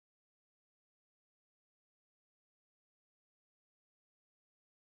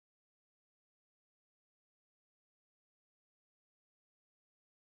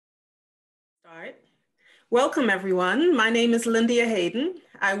All right. Welcome, everyone. My name is Lindia Hayden.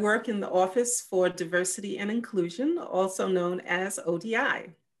 I work in the Office for Diversity and Inclusion, also known as ODI.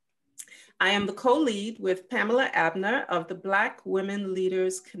 I am the co-lead with Pamela Abner of the Black Women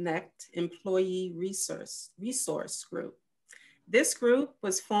Leaders Connect Employee Resource Group. This group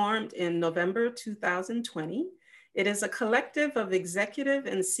was formed in November 2020. It is a collective of executive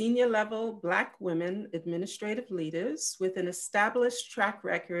and senior level Black women administrative leaders with an established track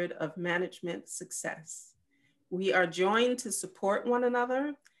record of management success. We are joined to support one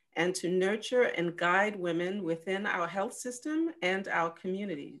another and to nurture and guide women within our health system and our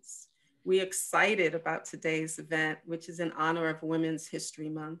communities. We're excited about today's event, which is in honor of Women's History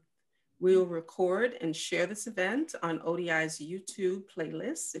Month. We will record and share this event on ODI's YouTube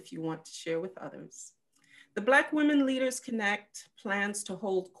playlist if you want to share with others. The Black Women Leaders Connect plans to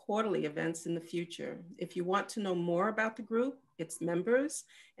hold quarterly events in the future. If you want to know more about the group, its members,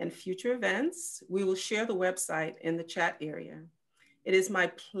 and future events, we will share the website in the chat area. It is my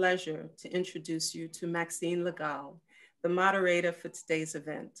pleasure to introduce you to Maxine Legal, the moderator for today's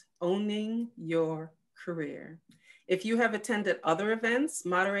event, Owning Your Career. If you have attended other events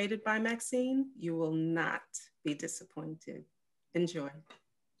moderated by Maxine, you will not be disappointed. Enjoy.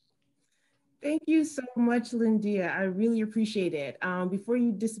 Thank you so much, Lindia. I really appreciate it. Before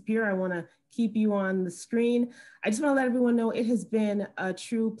you disappear, I want to keep you on the screen. I just want to let everyone know it has been a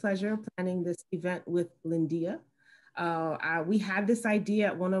true pleasure planning this event with Lindia. We had this idea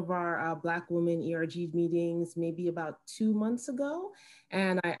at one of our Black Women ERG meetings maybe about 2 months ago,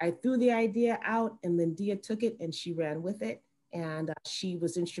 and I threw the idea out and Lindia took it and she ran with it, and she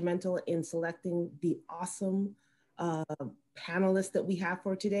was instrumental in selecting the awesome panelists that we have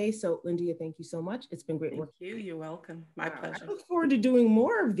for today. So Lindia, thank you so much. It's been great work. Thank you. You're welcome. My pleasure. I look forward to doing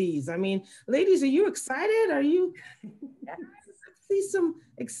more of these. I mean, ladies, are you excited? Are you? I see some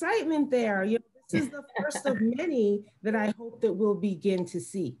excitement there. You know, this is the first of many that I hope that we'll begin to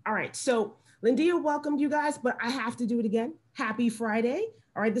see. All right, so Lindia welcomed you guys, but I have to do it again. Happy Friday.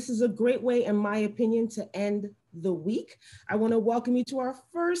 All right, this is a great way, in my opinion, to end the week. I want to welcome you to our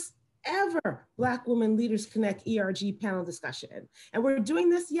first ever Black Women Leaders Connect ERG panel discussion. And we're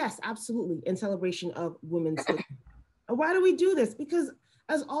doing this, yes, absolutely, in celebration of Women's History. And why do we do this? Because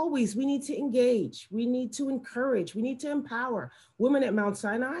as always, we need to engage, we need to encourage, we need to empower women at Mount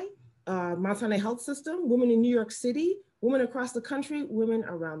Sinai Health System, women in New York City, women across the country, women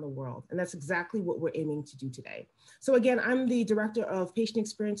around the world. And that's exactly what we're aiming to do today. So again, I'm the Director of Patient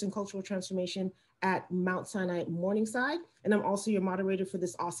Experience and Cultural Transformation at Mount Sinai Morningside, and I'm also your moderator for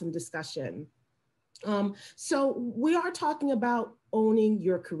this awesome discussion. So we are talking about owning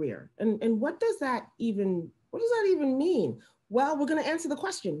your career. And what does that even mean? Well, we're gonna answer the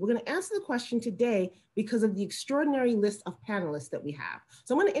question. We're gonna answer the question today because of the extraordinary list of panelists that we have.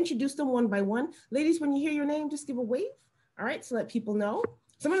 So I'm gonna introduce them one by one. Ladies, when you hear your name, just give a wave. All right, so let people know.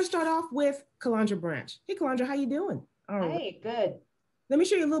 So I'm gonna start off with Calandra Branch. Hey, Calandra, how you doing? All right. Hey, good. Let me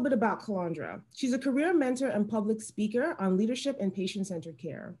show you a little bit about Calandra. She's a career mentor and public speaker on leadership and patient-centered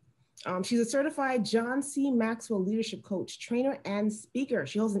care. She's a certified John C. Maxwell leadership coach, trainer, and speaker.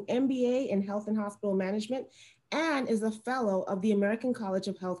 She holds an MBA in health and hospital management and is a fellow of the American College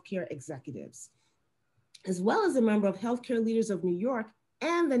of Healthcare Executives, as well as a member of Healthcare Leaders of New York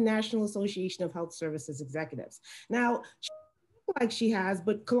and the National Association of Health Services Executives. Now, like she has,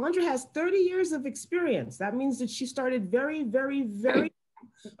 but Calandra has 30 years of experience. That means that she started very, very, very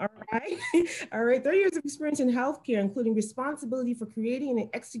all right. All right. 30 years of experience in healthcare, including responsibility for creating and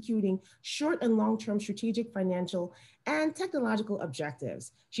executing short and long-term strategic, financial, and technological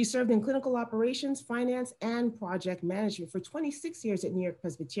objectives. She served in clinical operations, finance, and project management for 26 years at New York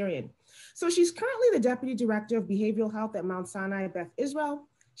Presbyterian. So she's currently the Deputy Director of Behavioral Health at Mount Sinai Beth Israel.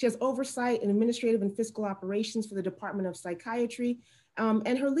 She has oversight in administrative and fiscal operations for the Department of Psychiatry.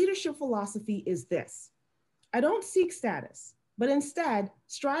 And her leadership philosophy is this: I don't seek status, but instead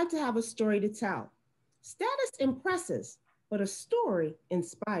strive to have a story to tell. Status impresses, but a story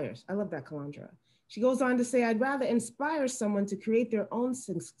inspires. I love that, Calandra. She goes on to say, I'd rather inspire someone to create their own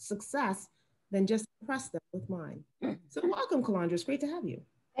success than just impress them with mine. So welcome, Calandra. It's great to have you.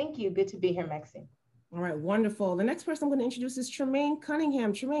 Thank you. Good to be here, Maxine. All right, wonderful. The next person I'm going to introduce is Tremaine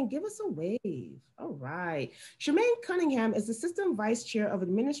Cunningham. Tremaine, give us a wave. All right. Tremaine Cunningham is the Assistant Vice Chair of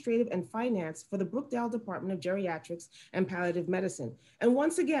Administrative and Finance for the Brookdale Department of Geriatrics and Palliative Medicine. And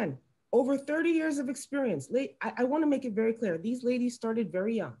once again, over 30 years of experience. I want to make it very clear. These ladies started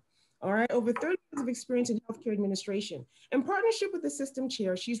very young. All right, over 30 years of experience in healthcare administration. In partnership with the system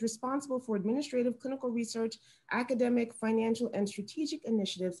chair, she's responsible for administrative, clinical research, academic, financial, and strategic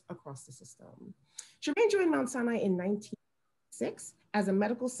initiatives across the system. Tremaine joined Mount Sinai in 1996 as a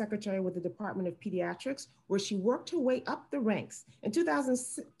medical secretary with the Department of Pediatrics, where she worked her way up the ranks. In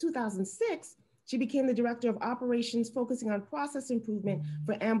 2006, she became the director of operations, focusing on process improvement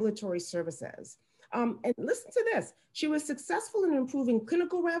for ambulatory services. And listen to this, she was successful in improving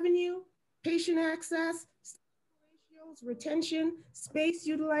clinical revenue, patient access, ratios, retention, space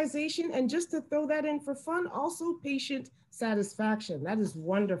utilization, and just to throw that in for fun, also patient satisfaction. That is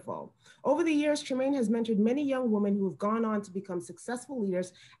wonderful. Over the years, Tremaine has mentored many young women who have gone on to become successful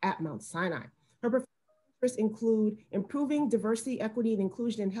leaders at Mount Sinai. Her professional interests include improving diversity, equity, and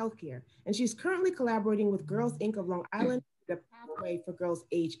inclusion in healthcare. And she's currently collaborating with Girls Inc. of Long Island, the pathway for girls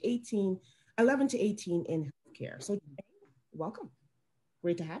age 11 to 18 in healthcare. So welcome.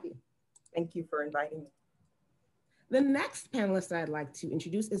 Great to have you. Thank you for inviting me. The next panelist I'd like to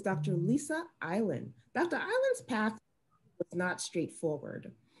introduce is Dr. Lisa Island. Dr. Island's path was not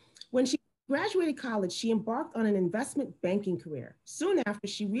straightforward. When she graduated college, she embarked on an investment banking career. Soon after,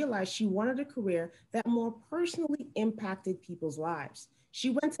 she realized she wanted a career that more personally impacted people's lives. She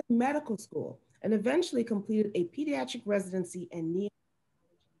went to medical school and eventually completed a pediatric residency and neonatology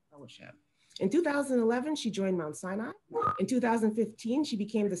fellowship. In 2011, she joined Mount Sinai. In 2015, she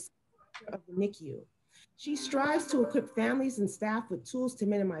became the director of the NICU. She strives to equip families and staff with tools to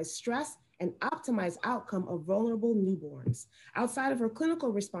minimize stress and optimize outcome of vulnerable newborns. Outside of her clinical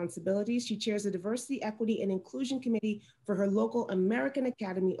responsibilities, she chairs the Diversity, Equity, and Inclusion Committee for her local American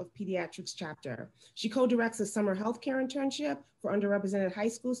Academy of Pediatrics chapter. She co-directs a summer healthcare internship for underrepresented high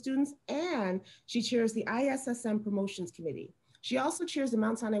school students, and she chairs the ISSM Promotions Committee. She also chairs the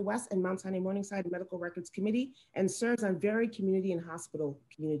Mount Sinai West and Mount Sinai Morningside Medical Records Committee and serves on varied community and hospital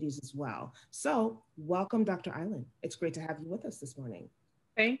communities as well. So welcome, Dr. Island. It's great to have you with us this morning.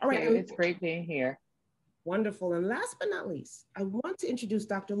 Thank you. It's great being here. Wonderful. And last but not least, I want to introduce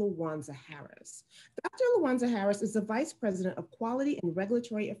Dr. Lawanza Harris. Dr. Lawanza Harris is the Vice President of Quality and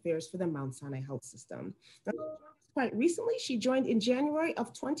Regulatory Affairs for the Mount Sinai Health System. Now, quite recently, she joined in January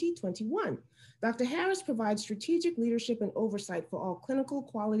of 2021. Dr. Harris provides strategic leadership and oversight for all clinical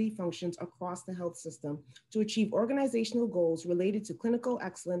quality functions across the health system to achieve organizational goals related to clinical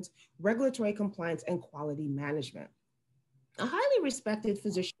excellence, regulatory compliance, and quality management. A highly respected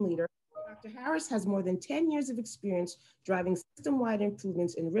physician leader, Dr. Harris has more than 10 years of experience driving system-wide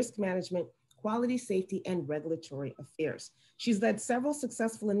improvements in risk management, quality, safety, and regulatory affairs. She's led several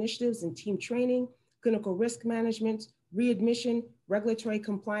successful initiatives in team training, clinical risk management, readmission, regulatory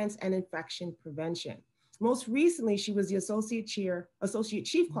compliance, and infection prevention. Most recently, she was the Associate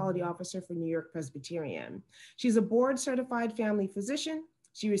Chief Quality Officer for New York Presbyterian. She's a board certified family physician.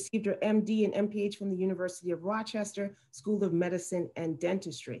 She received her MD and MPH from the University of Rochester School of Medicine and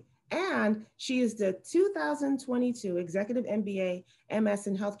Dentistry. And she is the 2022 Executive MBA, MS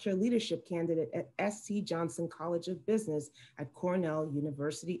in Healthcare Leadership candidate at SC Johnson College of Business at Cornell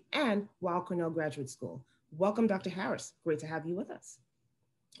University and Weill Cornell Graduate School. Welcome, Dr. Harris. Great to have you with us.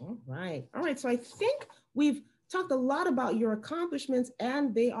 All right. So I think we've talked a lot about your accomplishments,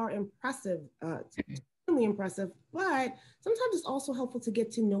 and they are impressive, extremely impressive, but sometimes it's also helpful to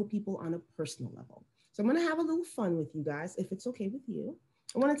get to know people on a personal level. So I'm going to have a little fun with you guys, if it's okay with you.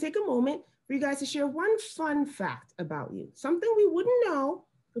 I want to take a moment for you guys to share one fun fact about you, something we wouldn't know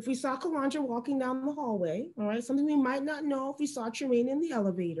if we saw Calandra walking down the hallway, all right? Something we might not know if we saw Tremaine in the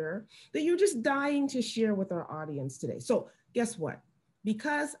elevator, that you're just dying to share with our audience today. So guess what?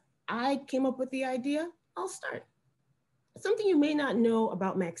 Because I came up with the idea, I'll start. Something you may not know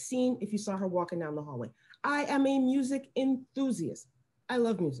about Maxine if you saw her walking down the hallway. I am a music enthusiast. I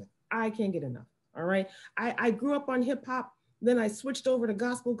love music. I can't get enough, all right? I grew up on hip hop. Then I switched over to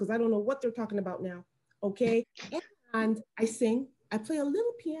gospel because I don't know what they're talking about now, okay? And I sing, I play a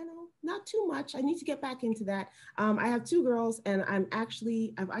little piano, not too much. I need to get back into that. I have two girls and I've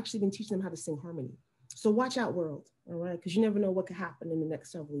actually been teaching them how to sing harmony. So watch out, world, all right? Because you never know what could happen in the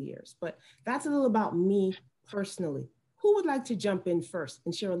next several years. But that's a little about me personally. Who would like to jump in first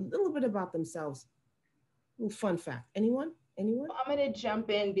and share a little bit about themselves? A little fun fact, anyone? Anyone? I'm going to jump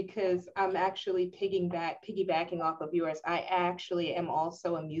in because I'm actually piggybacking off of yours. I actually am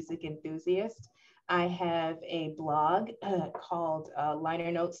also a music enthusiast. I have a blog called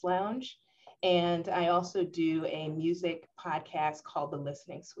Liner Notes Lounge, and I also do a music podcast called The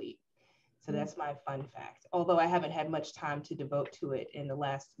Listening Suite. So that's my fun fact, although I haven't had much time to devote to it in the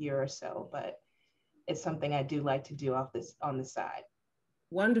last year or so, but it's something I do like to do on the side.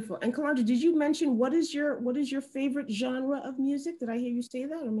 Wonderful. And Calandra, did you mention what is your favorite genre of music? Did I hear you say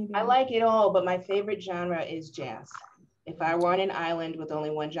that, or maybe I like it all, but my favorite genre is jazz. If I were on an island with only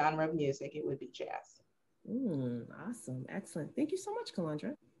one genre of music, it would be jazz. Awesome, excellent. Thank you so much,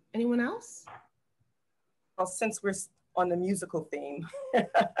 Calandra. Anyone else? Well, since we're on the musical theme.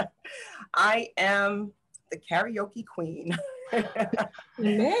 I am the karaoke queen.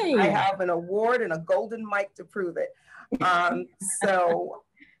 I have an award and a golden mic to prove it.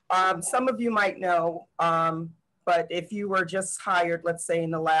 Some of you might know, but if you were just hired, let's say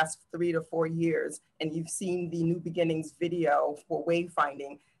in the last 3 to 4 years, and you've seen the New Beginnings video for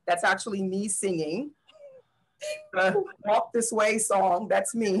wayfinding, that's actually me singing the Walk This Way song.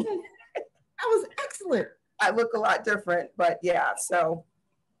 That's me. That was excellent. I look a lot different, but yeah, so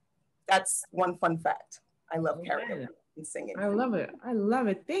that's one fun fact. I love karaoke and singing. I love it. I love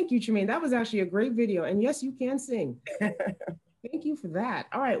it. Thank you, Tremaine. That was actually a great video. And yes, you can sing. Thank you for that.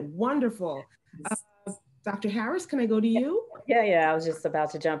 All right, wonderful. Dr. Harris, can I go to you? Yeah, I was just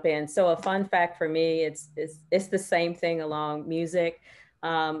about to jump in. So a fun fact for me, it's the same thing along music.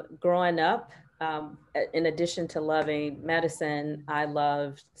 Growing up, in addition to loving medicine, I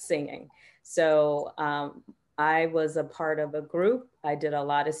loved singing. So I was a part of a group. I did a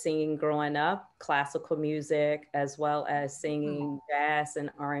lot of singing growing up, classical music, as well as singing jazz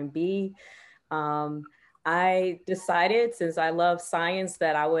and R&B. I decided, since I love science,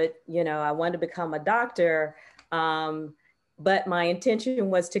 that I would, I wanted to become a doctor. But my intention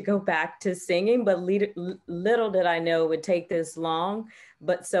was to go back to singing, but little did I know it would take this long.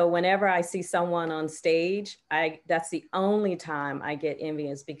 But so whenever I see someone on stage, that's the only time I get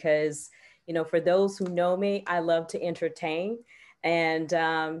envious, because, for those who know me, I love to entertain. And,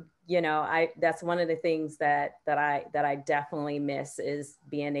 that's one of the things that I definitely miss, is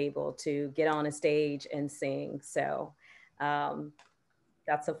being able to get on a stage and sing. So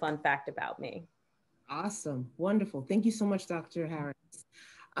that's a fun fact about me. Awesome. Wonderful. Thank you so much, Dr. Harris.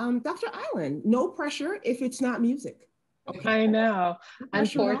 Dr. Island, no pressure if it's not music. Okay. I know.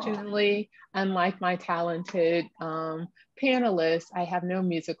 Unfortunately, unlike my talented panelists, I have no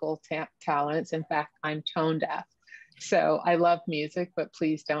musical talents. In fact, I'm tone deaf. So I love music, but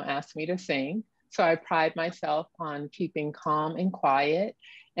please don't ask me to sing. So I pride myself on keeping calm and quiet.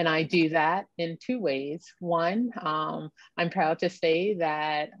 And I do that in 2 ways. One, I'm proud to say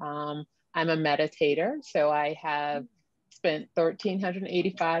that I'm a meditator. So I have spent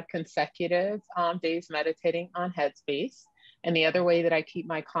 1,385 consecutive days meditating on Headspace. And the other way that I keep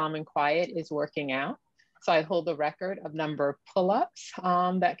my calm and quiet is working out. So I hold the record of number of pull-ups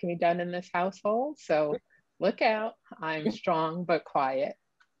that can be done in this household. So look out, I'm strong but quiet.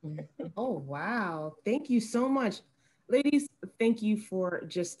 Oh, wow. Thank you so much. Ladies, thank you for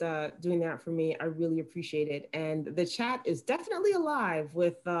just doing that for me. I really appreciate it. And the chat is definitely alive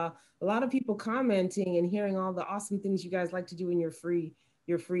with a lot of people commenting and hearing all the awesome things you guys like to do in your free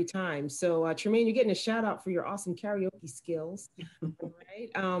time. So Tremaine, you're getting a shout out for your awesome karaoke skills. Right?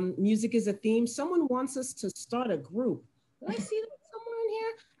 Music is a theme. Someone wants us to start a group. Did I see that somewhere in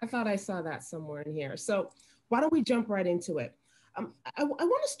here? I thought I saw that somewhere in here. So why don't we jump right into it? I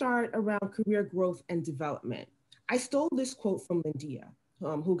want to start around career growth and development. I stole this quote from Lindia,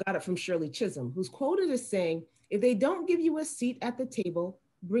 who got it from Shirley Chisholm, who's quoted as saying, "If they don't give you a seat at the table,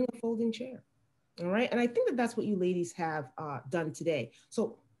 bring a folding chair." All right. And I think that that's what you ladies have done today.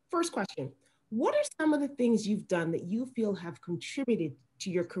 So first question, what are some of the things you've done that you feel have contributed to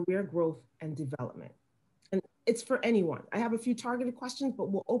your career growth and development? And it's for anyone. I have a few targeted questions, but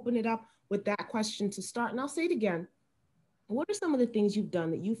we'll open it up with that question to start. And I'll say it again. What are some of the things you've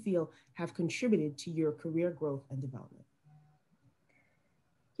done that you feel have contributed to your career growth and development?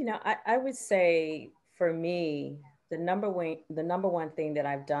 I would say for me, the number one thing that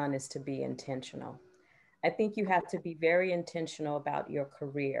I've done is to be intentional. I think you have to be very intentional about your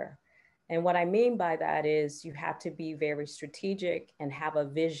career. And what I mean by that is you have to be very strategic and have a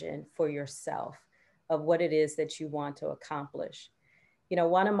vision for yourself of what it is that you want to accomplish.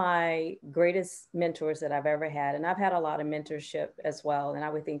 One of my greatest mentors that I've ever had, and I've had a lot of mentorship as well, and I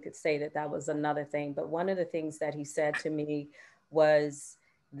would say that was another thing, but one of the things that he said to me was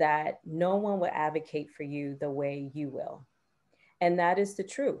that no one will advocate for you the way you will. And that is the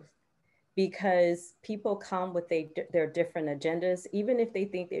truth, because people come with their different agendas. Even if they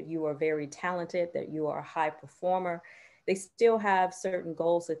think that you are very talented, that you are a high performer, they still have certain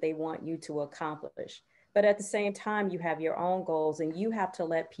goals that they want you to accomplish. But at the same time, you have your own goals, and you have to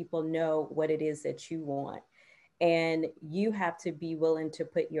let people know what it is that you want. And you have to be willing to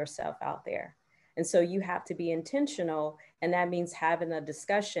put yourself out there. And so you have to be intentional. And that means having a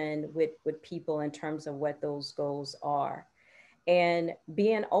discussion with people in terms of what those goals are, and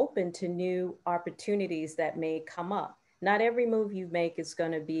being open to new opportunities that may come up. Not every move you make is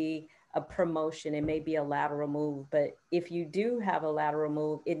going to be a promotion. It may be a lateral move, but if you do have a lateral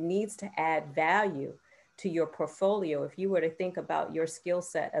move, it needs to add value to your portfolio, if you were to think about your skill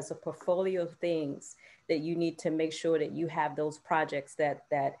set as a portfolio of things that you need to make sure that you have those projects that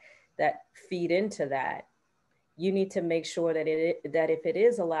feed into that, you need to make sure that that if it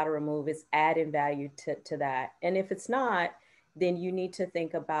is a lateral move, it's adding value to that. And if it's not, then you need to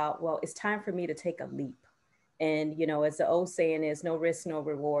think about, well, it's time for me to take a leap. And, you know, as the old saying is, no risk, no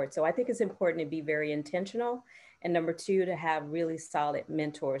reward. So I think it's important to be very intentional. And number two, to have really solid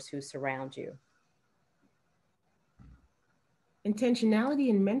mentors who surround you. Intentionality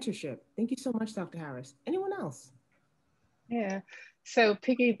and mentorship. Thank you so much, Dr. Harris. Anyone else? Yeah, so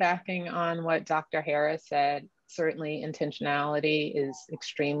piggybacking on what Dr. Harris said, certainly intentionality is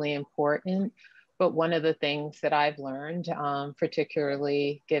extremely important. But one of the things that I've learned,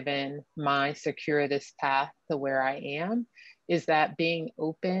 particularly given my circuitous path to where I am, is that being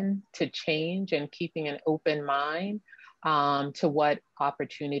open to change and keeping an open mind to what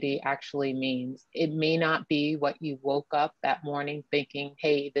opportunity actually means. It may not be what you woke up that morning thinking,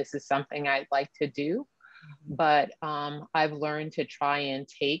 hey, this is something I'd like to do. But I've learned to try and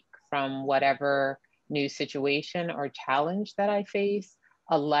take from whatever new situation or challenge that I face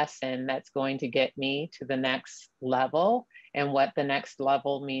a lesson that's going to get me to the next level. And what the next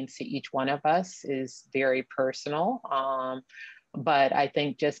level means to each one of us is very personal. But I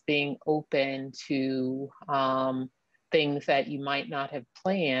think just being open to things that you might not have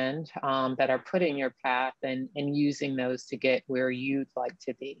planned that are put in your path and using those to get where you'd like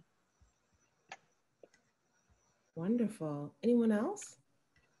to be. Wonderful. Anyone else?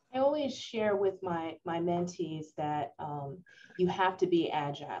 I always share with my mentees that you have to be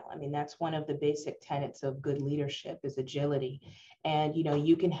agile. I mean, that's one of the basic tenets of good leadership is agility. And, you know,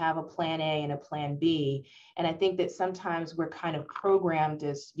 you can have a plan A and a plan B. And I think that sometimes we're kind of programmed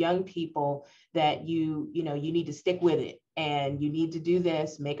as young people that you need to stick with it and you need to do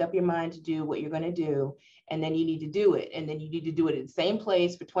this, make up your mind to do what you're going to do. And then you need to do it. And then you need to do it in the same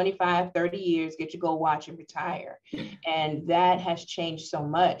place for 25, 30 years, get your gold watch and retire. And that has changed so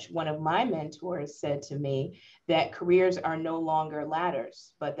much. One of my mentors said to me that careers are no longer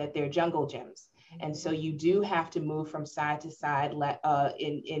ladders, but that they're jungle gyms. And so you do have to move from side to side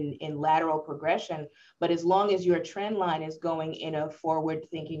in lateral progression. But as long as your trend line is going in a forward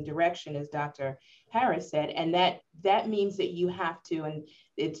thinking direction, as Dr. Harris said, and that means that you have to, and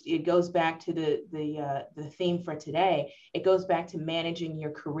it goes back to the theme for today, it goes back to managing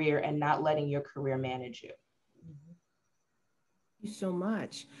your career and not letting your career manage you. Thank you so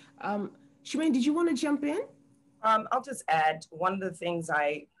much. Shireen, did you want to jump in? I'll just add one of the things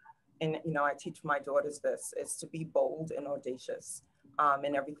I teach my daughters this is to be bold and audacious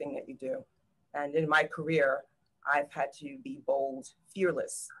in everything that you do. And in my career, I've had to be bold,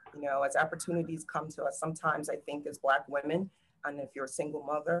 fearless. You know, as opportunities come to us, sometimes I think as Black women, and if you're a single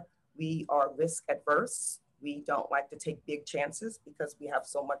mother, we are risk adverse. We don't like to take big chances because we have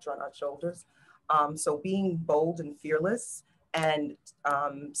so much on our shoulders. So being bold and fearless and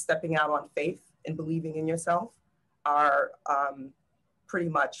stepping out on faith and believing in yourself are pretty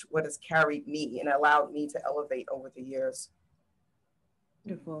much what has carried me and allowed me to elevate over the years.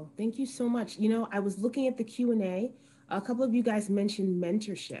 Wonderful. Thank you so much. You know, I was looking at the Q&A. A couple of you guys mentioned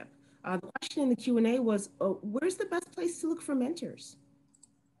mentorship. The question in the Q&A was, where's the best place to look for mentors?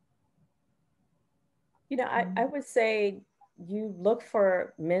 You know, I would say you look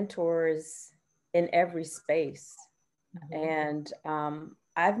for mentors in every space. And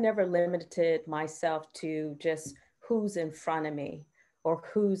I've never limited myself to just who's in front of me or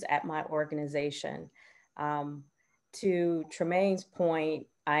who's at my organization. To Tremaine's point,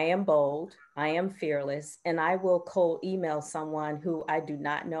 I am bold, I am fearless, and I will cold email someone who I do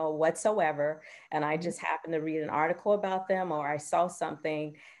not know whatsoever. And I just happen to read an article about them or I saw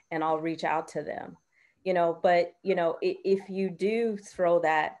something and I'll reach out to them. You know, but, you know, if you do throw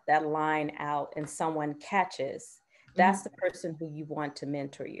that line out and someone catches, that's the person who you want to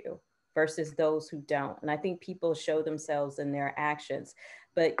mentor you versus those who don't. And I think people show themselves in their actions,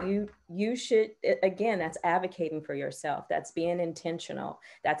 but you should, again, that's advocating for yourself. That's being intentional.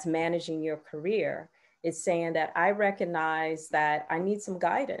 That's managing your career. It's saying that I recognize that I need some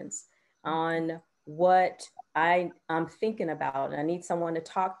guidance on what I'm thinking about. And I need someone to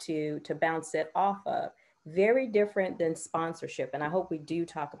talk to bounce it off of. Very different than sponsorship. And I hope we do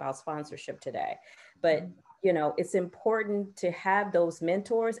talk about sponsorship today, but you know, it's important to have those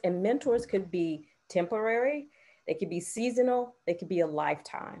mentors, and mentors could be temporary, they could be seasonal, they could be a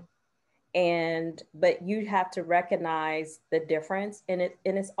lifetime. But you have to recognize the difference, and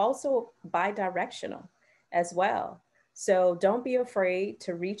it's also bi-directional as well. So don't be afraid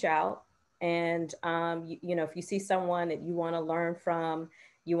to reach out. And you know, if you see someone that you want to learn from,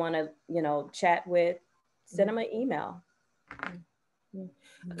 you want to, you know, chat with, send them an email.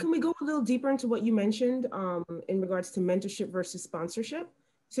 Can we go a little deeper into what you mentioned in regards to mentorship versus sponsorship? You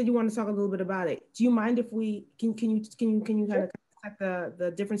said you want to talk a little bit about it. Do you mind if we can you kind of cut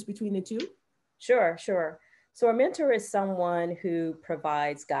the difference between the two? Sure. So a mentor is someone who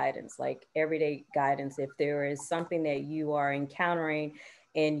provides guidance, like everyday guidance. If there is something that you are encountering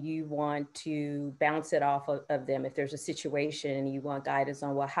and you want to bounce it off of them, if there's a situation and you want guidance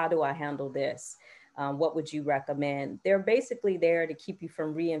on, well, how do I handle this? What would you recommend? They're basically there to keep you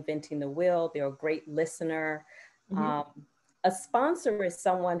from reinventing the wheel. They're a great listener. A sponsor is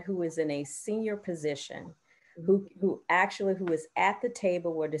someone who is in a senior position, who is at the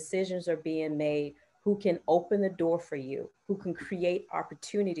table where decisions are being made, who can open the door for you, who can create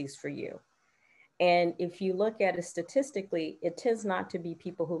opportunities for you. And if you look at it statistically, it tends not to be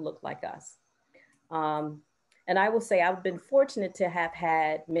people who look like us. And I will say I've been fortunate to have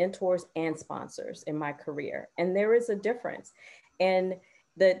had mentors and sponsors in my career. And there is a difference. And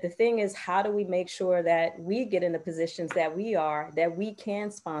the thing is, how do we make sure that we get in the positions that we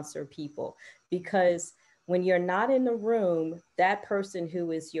can sponsor people? Because when you're not in the room, that person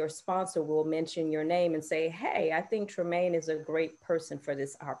who is your sponsor will mention your name and say, hey, I think Tremaine is a great person for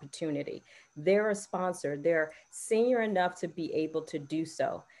this opportunity. They're a sponsor. They're senior enough to be able to do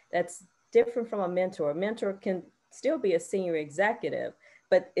so. That's different from a mentor. A mentor can still be a senior executive,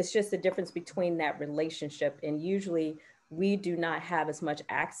 but it's just the difference between that relationship. And usually we do not have as much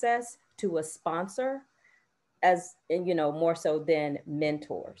access to a sponsor as, more so than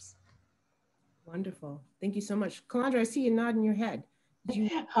mentors. Wonderful. Thank you so much. Calandra, I see you nodding your head.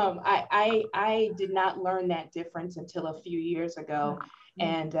 I did not learn that difference until a few years ago.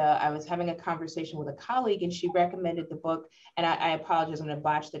 And I was having a conversation with a colleague and she recommended the book. And I apologize, I'm going to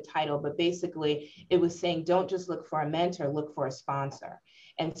botch the title, but basically it was saying, don't just look for a mentor, look for a sponsor.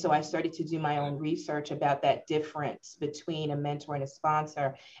 And so I started to do my own research about that difference between a mentor and a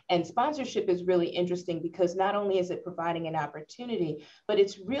sponsor. And sponsorship is really interesting because not only is it providing an opportunity, but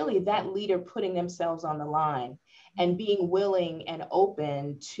it's really that leader putting themselves on the line and being willing and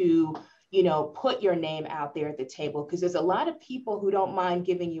open to, put your name out there at the table. Because there's a lot of people who don't mind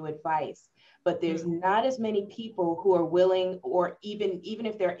giving you advice, but there's not as many people who are willing, or even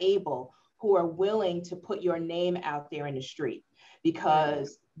if they're able, who are willing to put your name out there in the street,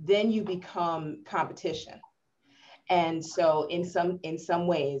 because then you become competition. And so in some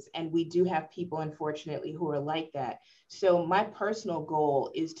ways, and we do have people, unfortunately, who are like that. So my personal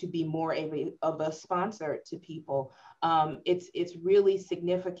goal is to be more of a sponsor to people. It's really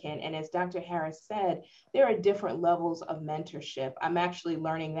significant. And as Dr. Harris said, there are different levels of mentorship. I'm actually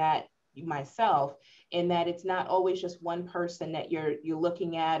learning that myself, in that it's not always just one person that you're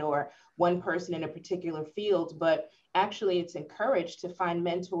looking at, or one person in a particular field, but actually it's encouraged to find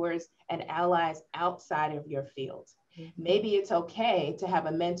mentors and allies outside of your field. Maybe it's okay to have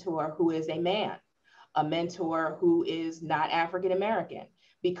a mentor who is a man, a mentor who is not African American,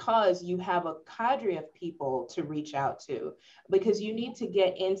 because you have a cadre of people to reach out to, because you need to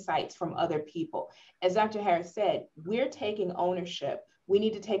get insights from other people. As Dr. Harris said, we're taking ownership. We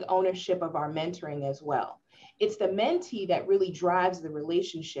need to take ownership of our mentoring as well. It's the mentee that really drives the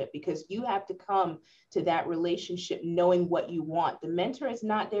relationship, because you have to come to that relationship knowing what you want. The mentor is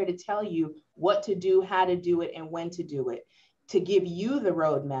not there to tell you what to do, how to do it, and when to do it, to give you the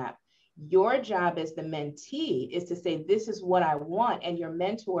roadmap. Your job as the mentee is to say, this is what I want, and your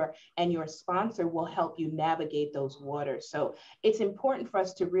mentor and your sponsor will help you navigate those waters. So it's important for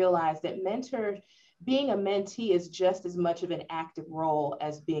us to realize that being a mentee is just as much of an active role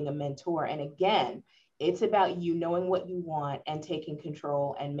as being a mentor. And again, it's about you knowing what you want and taking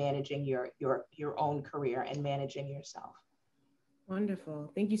control and managing your own career and managing yourself.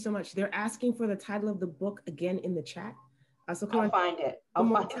 Wonderful. Thank you so much. They're asking for the title of the book again in the chat. So I'll find it.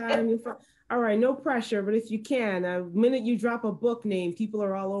 All right, no pressure, but if you can, the minute you drop a book name, people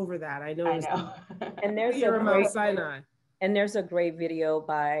are all over that. I know. And there's a great video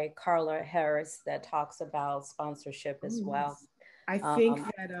by Carla Harris that talks about sponsorship as well. I think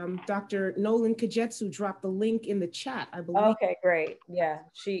that Dr. Nolan Kajetsu dropped the link in the chat, I believe. Okay, great. Yeah,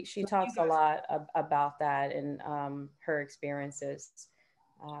 she talks a lot about that and her experiences.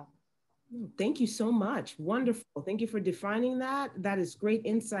 Thank you so much. Wonderful. Thank you for defining that. That is great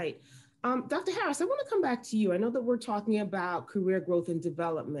insight. Dr. Harris, I want to come back to you. I know that we're talking about career growth and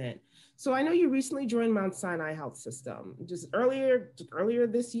development. So I know you recently joined Mount Sinai Health System just earlier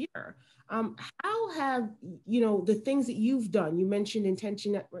this year. How have, the things that you've done, you mentioned I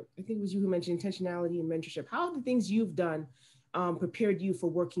think it was you who mentioned intentionality and mentorship. How have the things you've done prepared you for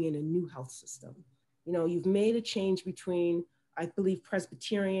working in a new health system? You've made a change between, I believe,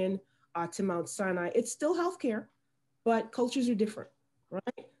 Presbyterian to Mount Sinai. It's still healthcare, but cultures are different,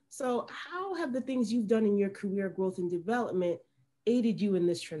 right? So how have the things you've done in your career growth and development aided you in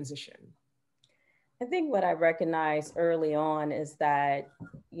this transition? I think what I recognized early on is that,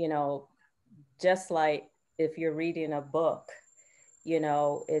 you know, just like if you're reading a book, you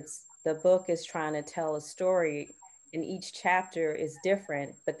know, it's the book is trying to tell a story and each chapter is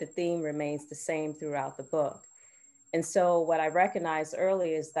different, but the theme remains the same throughout the book. And so what I recognized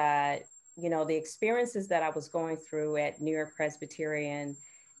early is that, you know, the experiences that I was going through at New York Presbyterian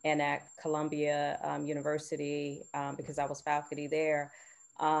and at Columbia University, because I was faculty there,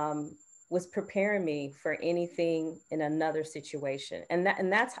 was preparing me for anything in another situation. And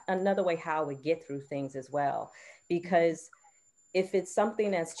that's another way how I would get through things as well. Because if it's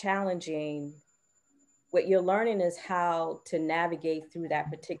something that's challenging, what you're learning is how to navigate through that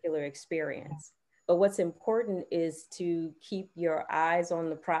particular experience. But what's important is to keep your eyes on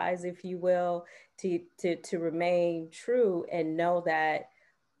the prize, if you will, to remain true and know that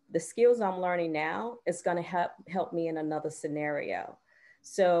the skills I'm learning now is going to help me in another scenario.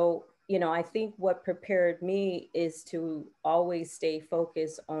 So, you know, I think what prepared me is to always stay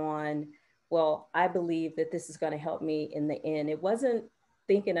focused on, well, I believe that this is going to help me in the end. It wasn't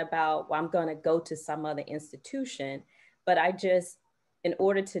thinking about, well, I'm going to go to some other institution, but I just, in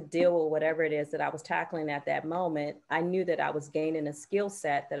order to deal with whatever it is that I was tackling at that moment, I knew that I was gaining a skill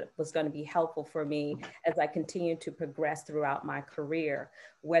set that was going to be helpful for me as I continued to progress throughout my career,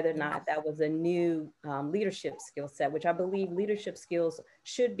 whether or not that was a new leadership skill set, which I believe leadership skills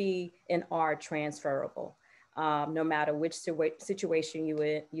should be and are transferable, no matter which situation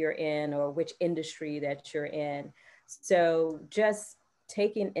you're in or which industry that you're in. So just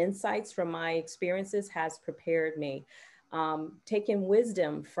taking insights from my experiences has prepared me. Taking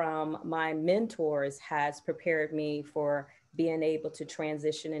wisdom from my mentors has prepared me for being able to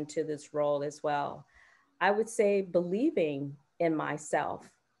transition into this role as well. I would say believing in myself.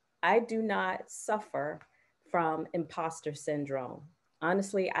 I do not suffer from imposter syndrome.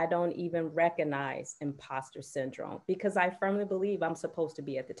 Honestly, I don't even recognize imposter syndrome because I firmly believe I'm supposed to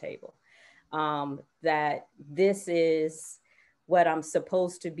be at the table. That this is what I'm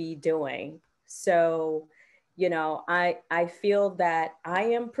supposed to be doing. So, you know, I feel that I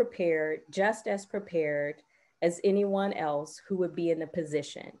am prepared, just as prepared as anyone else who would be in a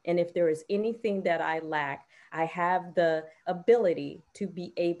position. And if there is anything that I lack, I have the ability to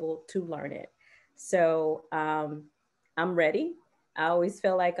be able to learn it. So I'm ready. I always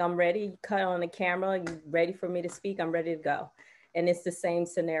feel like I'm ready. You cut on the camera, you ready for me to speak, I'm ready to go. And it's the same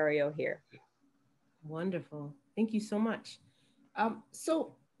scenario here. Wonderful. Thank you so much.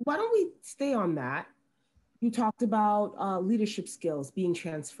 So why don't we stay on that? You talked about leadership skills being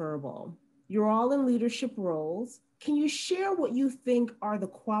transferable. You're all in leadership roles. Can you share what you think are the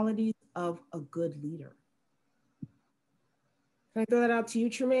qualities of a good leader? Can I throw that out to you,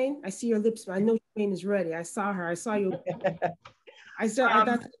 Tremaine? I see your lips. I know Tremaine is ready. I saw her. I saw you. I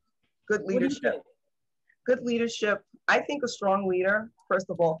thought, good leadership. Good leadership. I think a strong leader, first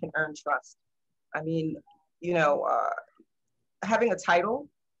of all, can earn trust. I mean, you know, having a title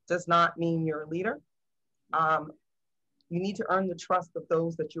does not mean you're a leader. You need to earn the trust of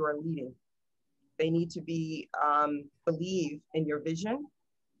those that you are leading. They need to believe in your vision,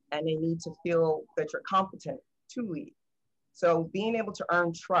 and they need to feel that you're competent to lead. So being able to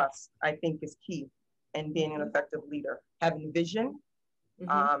earn trust, I think, is key in being an effective leader. Having vision,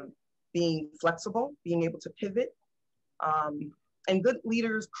 being flexible, being able to pivot, and good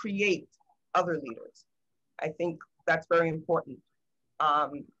leaders create other leaders. I think that's very important.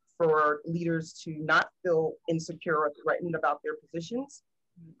 For leaders to not feel insecure or threatened about their positions,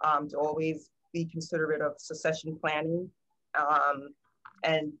 to always be considerate of succession planning,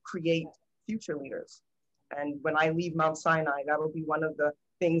 and create future leaders. And when I leave Mount Sinai, that will be one of the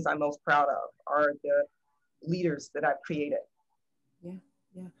things I'm most proud of, are the leaders that I've created. Yeah,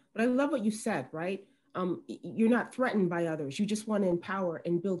 yeah. But I love what you said, right? You're not threatened by others. You just want to empower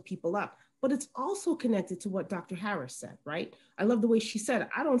and build people up. But it's also connected to what Dr. Harris said, right? I love the way she said,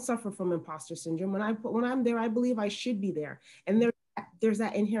 I don't suffer from imposter syndrome. When I'm there, I believe I should be there. And there's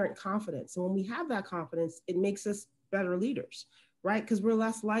that inherent confidence. And when we have that confidence, it makes us better leaders, right? Because we're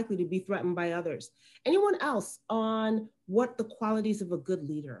less likely to be threatened by others. Anyone else on what the qualities of a good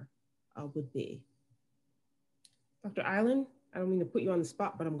leader would be? Dr. Island, I don't mean to put you on the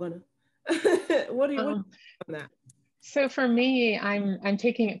spot, but I'm gonna. What do you on that? So for me, I'm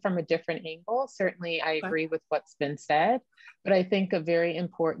taking it from a different angle. Certainly, I agree with what's been said, but I think a very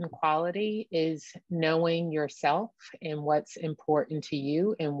important quality is knowing yourself and what's important to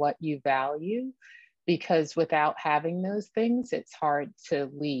you and what you value. because without having those things, it's hard to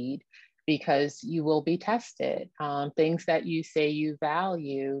lead because you will be tested. Things that you say you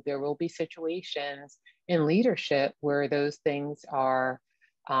value, there will be situations in leadership where those things are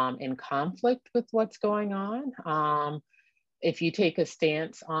in conflict with what's going on. If you take a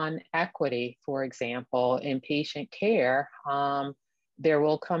stance on equity, for example, in patient care, there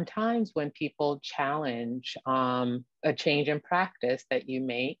will come times when people challenge a change in practice that you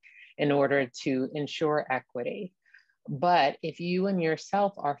make in order to ensure equity. But if you and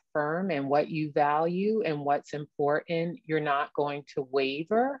yourself are firm in what you value and what's important, you're not going to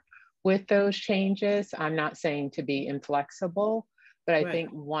waver with those changes. I'm not saying to be inflexible, but I think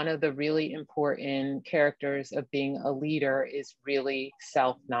one of the really important characters of being a leader is really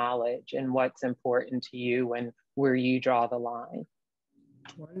self-knowledge and what's important to you and where you draw the line.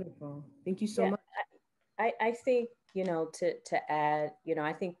 Wonderful. Thank you so much. I think, to add,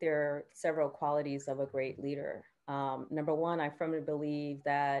 I think there are several qualities of a great leader. Number one, I firmly believe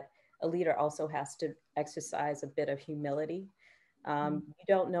that a leader also has to exercise a bit of humility. You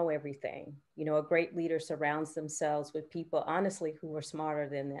don't know everything. A great leader surrounds themselves with people, honestly, who are smarter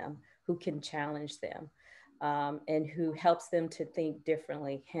than them, who can challenge them, and who helps them to think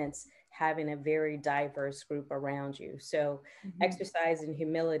differently, hence having a very diverse group around you. So exercising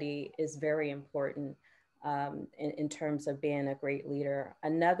humility is very important in terms of being a great leader.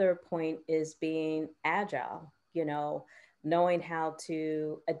 Another point is being agile, knowing how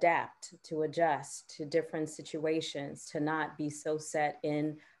to adapt, to adjust to different situations, to not be so set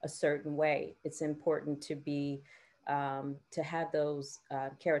in a certain way. It's important to be, to have those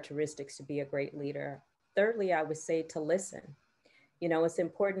characteristics to be a great leader. Thirdly, I would say to listen. It's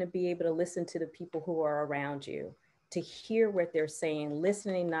important to be able to listen to the people who are around you, to hear what they're saying,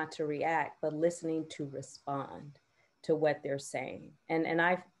 listening not to react, but listening to respond to what they're saying. And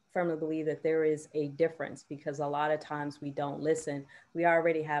I firmly believe that there is a difference, because a lot of times we don't listen. We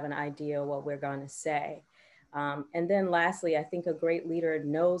already have an idea of what we're going to say. And then lastly, I think a great leader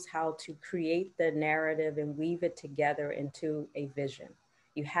knows how to create the narrative and weave it together into a vision.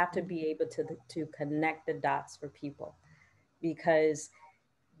 You have to be able to connect the dots for people, because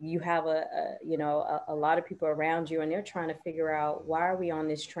you have a lot of people around you and they're trying to figure out, why are we on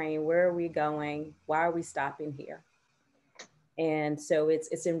this train? Where are we going? Why are we stopping here? And so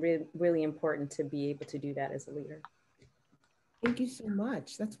it's really important to be able to do that as a leader. Thank you so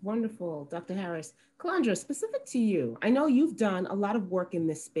much. That's wonderful, Dr. Harris. Calandra, specific to you, I know you've done a lot of work in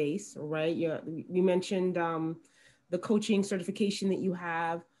this space, right? You mentioned the coaching certification that you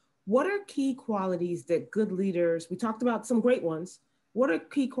have. What are key qualities that good leaders, we talked about some great ones, what are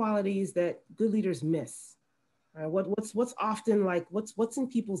key qualities that good leaders miss? What's often like, what's in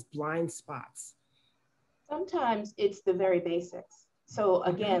people's blind spots? Sometimes it's the very basics. So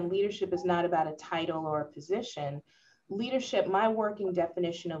again, leadership is not about a title or a position. Leadership, my working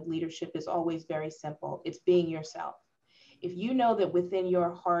definition of leadership is always very simple. It's being yourself. If you know that within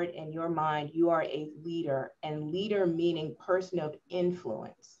your heart and your mind, you are a leader, and leader meaning person of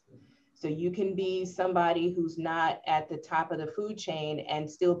influence. So you can be somebody who's not at the top of the food chain and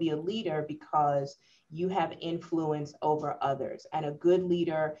still be a leader because you have influence over others. And a good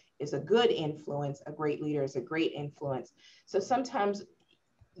leader is a good influence. A great leader is a great influence. So sometimes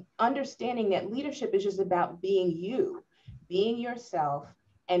understanding that leadership is just about being you, being yourself,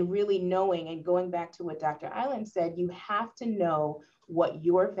 and really knowing, and going back to what Dr. Island said, you have to know what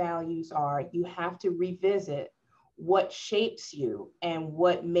your values are. You have to revisit what shapes you and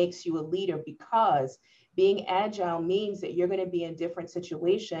what makes you a leader, because being agile means that you're going to be in different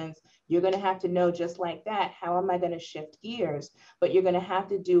situations. You're going to have to know, just like that, how am I going to shift gears? But you're going to have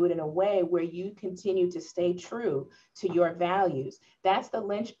to do it in a way where you continue to stay true to your values. That's the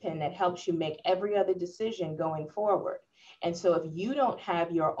linchpin that helps you make every other decision going forward. And so if you don't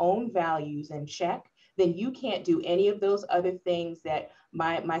have your own values in check, then you can't do any of those other things that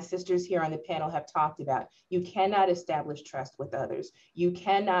my sisters here on the panel have talked about. You cannot establish trust with others. You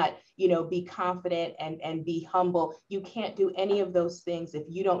cannot, be confident and be humble. You can't do any of those things if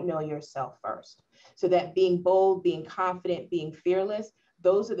you don't know yourself first. So that being bold, being confident, being fearless,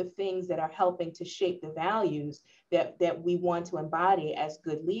 those are the things that are helping to shape the values that we want to embody as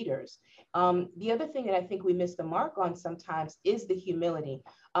good leaders. The other thing that I think we miss the mark on sometimes is the humility.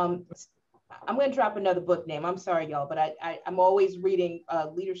 I'm going to drop another book name. I'm sorry, y'all, but I'm always reading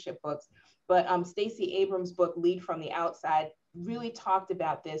leadership books. But Stacey Abrams' book, Lead from the Outside, really talked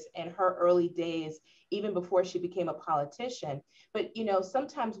about this in her early days, even before she became a politician. But,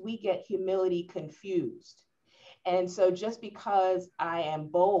 sometimes we get humility confused. And so just because I am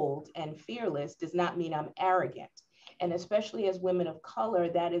bold and fearless does not mean I'm arrogant. And especially as women of color,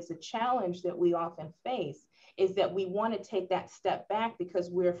 that is a challenge that we often face, is that we want to take that step back because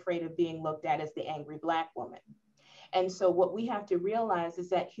we're afraid of being looked at as the angry Black woman. And so what we have to realize is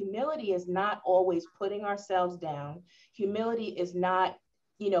that humility is not always putting ourselves down. Humility is not,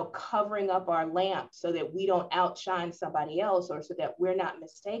 covering up our lamp so that we don't outshine somebody else or so that we're not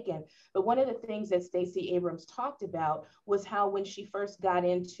mistaken. But one of the things that Stacey Abrams talked about was how when she first got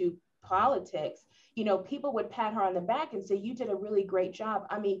into politics, people would pat her on the back and say, you did a really great job.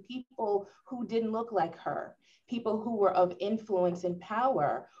 I mean, people who didn't look like her, people who were of influence and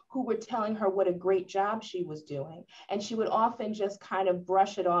power, who were telling her what a great job she was doing. And she would often just kind of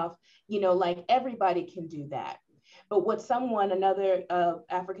brush it off, like everybody can do that. But another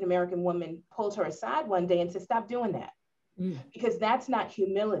African-American woman pulled her aside one day and said, stop doing that. Because that's not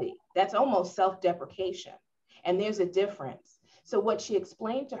humility. That's almost self-deprecation. And there's a difference. So what she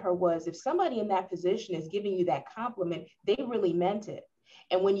explained to her was, if somebody in that position is giving you that compliment, they really meant it.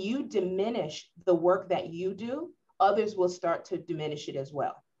 And when you diminish the work that you do, others will start to diminish it as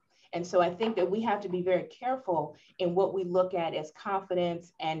well. And so I think that we have to be very careful in what we look at as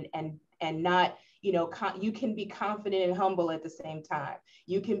confidence and not, you can be confident and humble at the same time.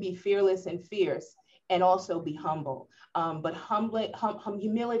 You can be fearless and fierce and also be humble. But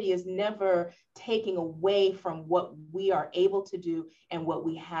humility is never taking away from what we are able to do and what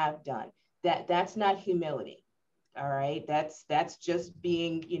we have done. That's not humility. All right. That's just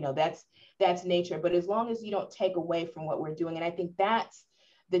being, that's nature. But as long as you don't take away from what we're doing, and I think that's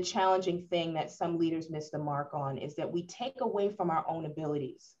the challenging thing that some leaders miss the mark on, is that we take away from our own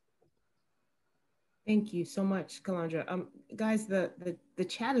abilities. Thank you so much, Calandra. Guys, the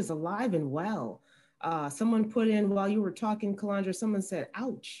chat is alive and well. Someone put in, while you were talking, Calandra, someone said,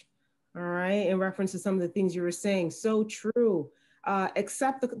 ouch, all right, in reference to some of the things you were saying. So true.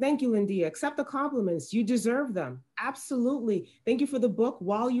 Thank you, Lindia. Accept the compliments. You deserve them. Absolutely. Thank you for the book.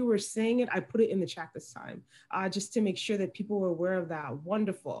 While you were saying it, I put it in the chat this time, just to make sure that people were aware of that.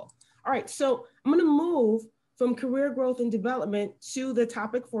 Wonderful. All right, so I'm going to move from career growth and development to the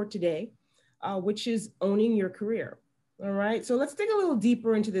topic for today, which is owning your career. All right, so let's dig a little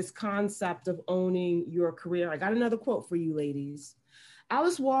deeper into this concept of owning your career. I got another quote for you, ladies.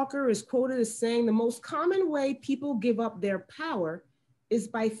 Alice Walker is quoted as saying, the most common way people give up their power is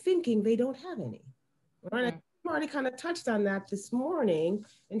by thinking they don't have any. All right, I've already kind of touched on that this morning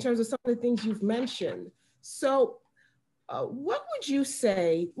in terms of some of the things you've mentioned. So what would you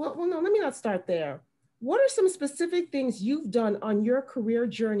say, well, no, let me not start there. What are some specific things you've done on your career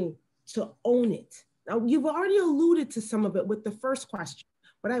journey to own it? Now, you've already alluded to some of it with the first question,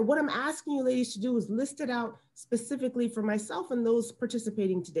 but what I'm asking you ladies to do is list it out specifically for myself and those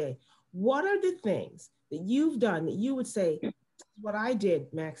participating today. What are the things that you've done that you would say, this is what I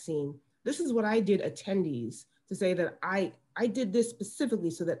did, Maxine, this is what I did, attendees, to say that I did this specifically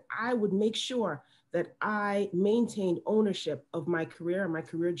so that I would make sure that I maintained ownership of my career, my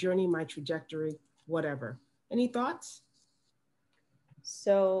career journey, my trajectory, whatever. Any thoughts?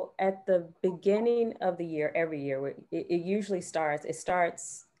 So at the beginning of the year, every year, it usually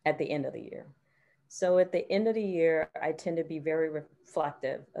starts at the end of the year. So at the end of the year, I tend to be very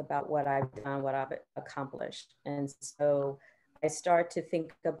reflective about what I've done, what I've accomplished. And so I start to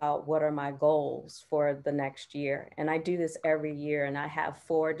think about what are my goals for the next year. And I do this every year, and I have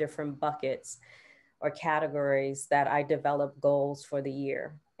 4 different buckets or categories that I develop goals for the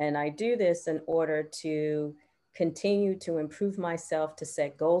year. And I do this in order to continue to improve myself, to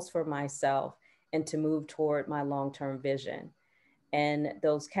set goals for myself, and to move toward my long-term vision. And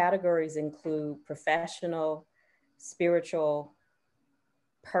those categories include professional, spiritual,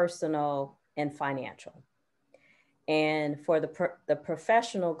 personal, and financial. And for the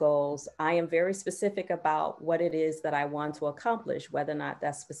professional goals, I am very specific about what it is that I want to accomplish, whether or not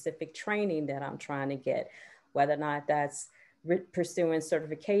that's specific training that I'm trying to get, whether or not that's pursuing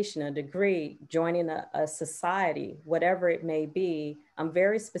certification, a degree, joining a society, whatever it may be. I'm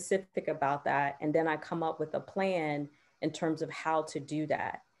very specific about that. And then I come up with a plan in terms of how to do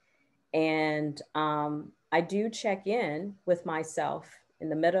that. And I do check in with myself in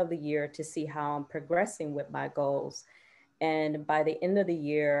the middle of the year to see how I'm progressing with my goals. And by the end of the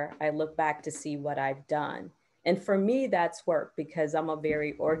year, I look back to see what I've done. And for me, that's work because I'm a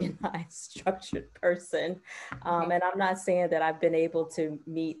very organized, structured person. And I'm not saying that I've been able to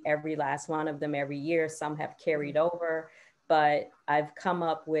meet every last one of them every year. Some have carried over, but I've come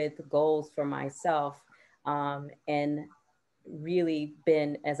up with goals for myself and really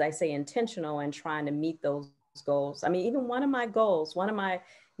been, as I say, intentional in trying to meet those goals. I mean, even one of my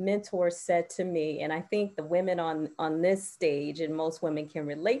mentors said to me, and I think the women on this stage, and most women can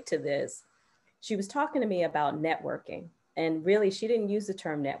relate to this, she was talking to me about networking. And really, she didn't use the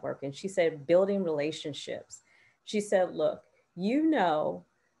term networking. She said building relationships. She said, look, you know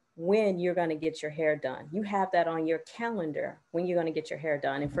when you're going to get your hair done. You have that on your calendar when you're going to get your hair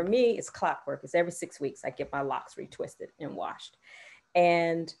done. And for me, it's clockwork. It's every 6 weeks I get my locks retwisted and washed.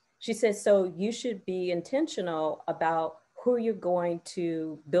 And she said, so you should be intentional about who you're going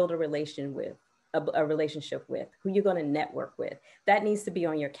to build a relationship with, who you're going to network with. That needs to be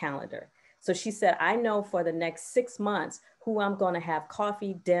on your calendar. So she said, I know for the next 6 months who I'm going to have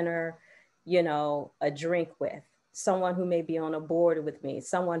coffee, dinner, you know, a drink with, someone who may be on a board with me,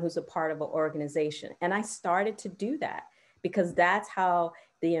 someone who's a part of an organization. And I started to do that because that's how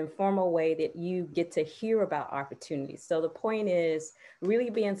the informal way that you get to hear about opportunities. So the point is really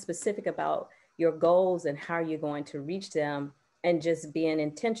being specific about your goals and how you're going to reach them and just being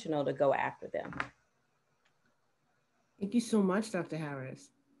intentional to go after them. Thank you so much, Dr. Harris.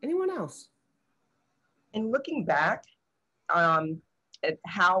 Anyone else? In looking back at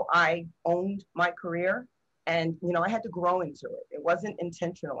how I owned my career, and you know, I had to grow into it. It wasn't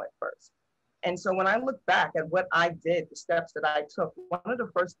intentional at first. And so when I look back at what I did, the steps that I took, one of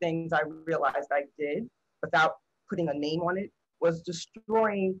the first things I realized I did without putting a name on it was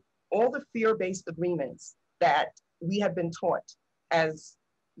destroying all the fear-based agreements that we had been taught as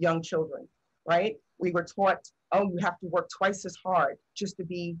young children, right? We were taught, oh, you have to work twice as hard just to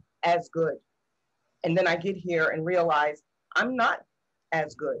be as good. And then I get here and realize I'm not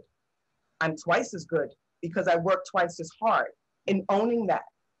as good. I'm twice as good because I work twice as hard, and owning that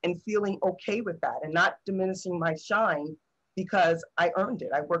and feeling okay with that and not diminishing my shine because I earned it.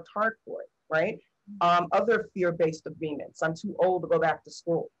 I worked hard for it, right? Other fear-based agreements. I'm too old to go back to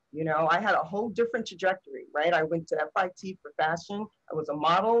school. You know, I had a whole different trajectory, right? I went to FIT for fashion. I was a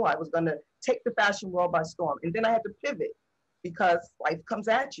model. I was going to take the fashion world by storm. And then I had to pivot because life comes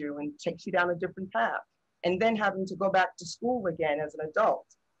at you and takes you down a different path. And then having to go back to school again as an adult.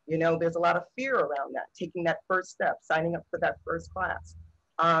 You know, there's a lot of fear around that, taking that first step, signing up for that first class.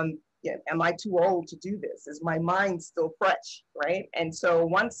 Yeah, am I too old to do this? Is my mind still fresh, right? And so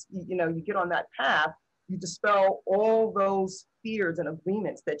once, you know, you get on that path, you dispel all those fears and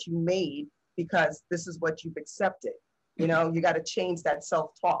agreements that you made because this is what you've accepted. You know, you got to change that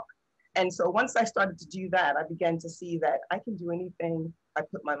self-talk. And so once I started to do that, I began to see that I can do anything I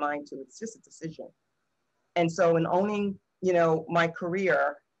put my mind to. It's just a decision. And so in owning, you know, my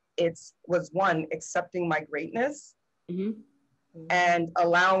career, was one, accepting my greatness, and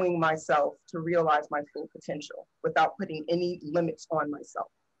allowing myself to realize my full potential without putting any limits on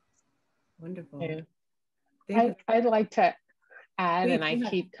myself. Wonderful. Yeah. I'd like to add, and I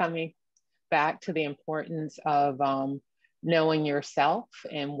keep coming back to the importance of knowing yourself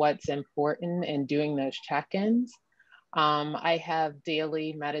and what's important and doing those check-ins. I have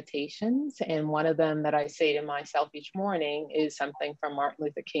daily meditations, and one of them that I say to myself each morning is something from Martin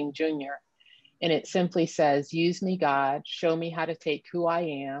Luther King Jr. And it simply says, use me, God, show me how to take who I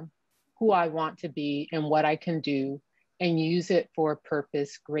am, who I want to be, and what I can do, and use it for a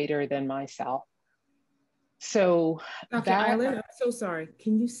purpose greater than myself. So Dr. Island, I'm so sorry.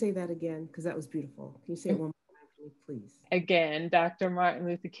 Can you say that again? Because that was beautiful. Can you say it one more time for me, please? Again, Dr. Martin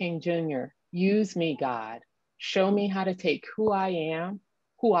Luther King Jr., use me, God, show me how to take who I am,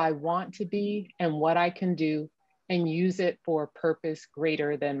 who I want to be, and what I can do, and use it for a purpose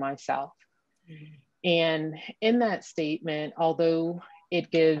greater than myself. And in that statement, although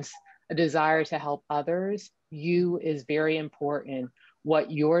it gives a desire to help others, you is very important, what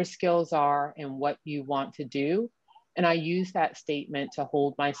your skills are and what you want to do. And I use that statement to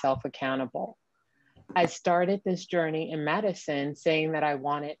hold myself accountable. I started this journey in medicine saying that I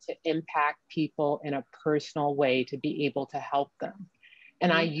wanted to impact people in a personal way to be able to help them.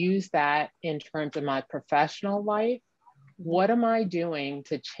 And I use that in terms of my professional life. What am I doing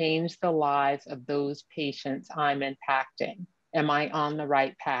to change the lives of those patients I'm impacting? Am I on the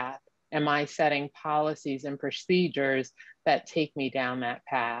right path? Am I setting policies and procedures that take me down that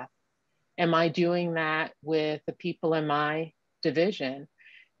path? Am I doing that with the people in my division?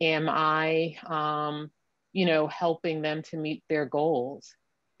 Am I, helping them to meet their goals?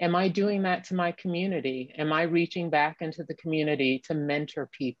 Am I doing that to my community? Am I reaching back into the community to mentor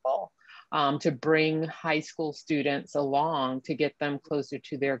people? To bring high school students along to get them closer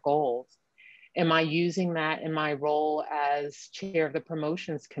to their goals? Am I using that in my role as chair of the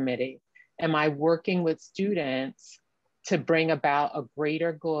promotions committee? Am I working with students to bring about a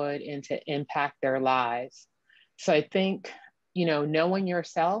greater good and to impact their lives? So I think, knowing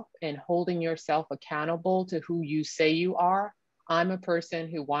yourself and holding yourself accountable to who you say you are. I'm a person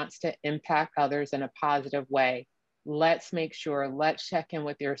who wants to impact others in a positive way. let's check in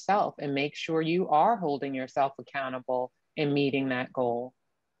with yourself and make sure you are holding yourself accountable and meeting that goal.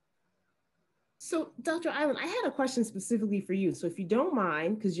 So, Dr. Island, I had a question specifically for you. So, if you don't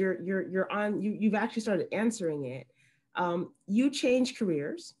mind, because you've actually started answering it. You changed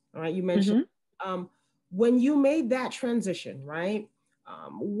careers, all right? You mentioned when you made that transition, right?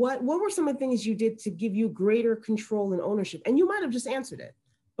 What were some of the things you did to give you greater control and ownership? And you might have just answered it,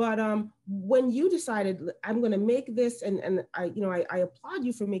 but when you decided I'm going to make this, and I applaud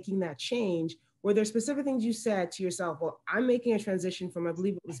you for making that change. Were there specific things you said to yourself? Well, I'm making a transition from, I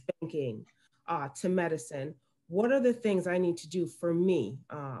believe it was banking, to medicine. What are the things I need to do for me,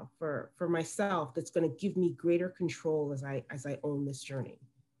 for myself, that's going to give me greater control as I own this journey?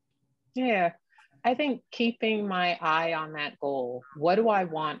 Yeah, I think keeping my eye on that goal. What do I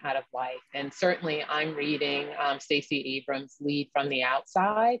want out of life? And certainly I'm reading Stacey Abrams' Lead from the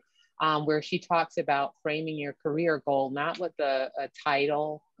Outside, where she talks about framing your career goal, not with a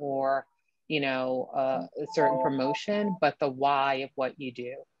title or, a certain promotion, but the why of what you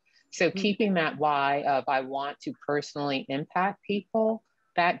do. So keeping that why of I want to personally impact people,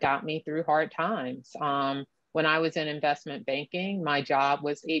 that got me through hard times. When I was in investment banking, my job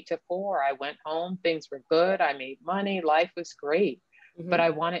was 8 to 4. I went home, things were good. I made money, life was great, but I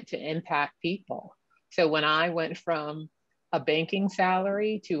wanted to impact people. So when I went from a banking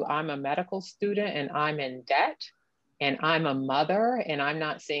salary to I'm a medical student and I'm in debt, and I'm a mother and I'm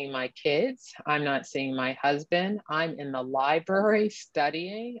not seeing my kids, I'm not seeing my husband, I'm in the library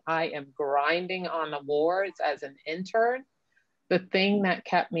studying, I am grinding on the wards as an intern. The thing that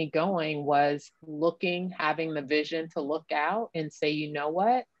kept me going was having the vision to look out and say, you know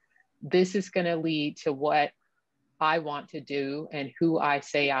what, this is going to lead to what I want to do and who I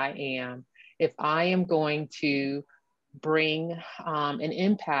say I am. If I am going to bring an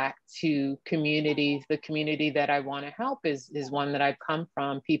impact to communities, the community that I want to help is one that I've come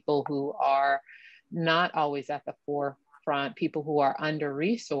from, people who are not always at the forefront, people who are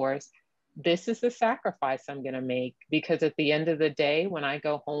under-resourced. This is the sacrifice I'm going to make, because at the end of the day, when I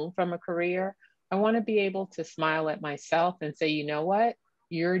go home from a career, I want to be able to smile at myself and say, you know what,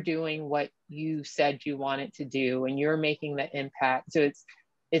 you're doing what you said you wanted to do and you're making the impact. So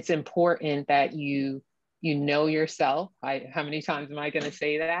it's important that you know yourself. How many times am I going to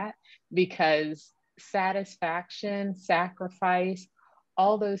say that? Because satisfaction, sacrifice,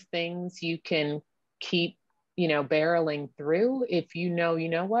 all those things you can keep, barreling through if you know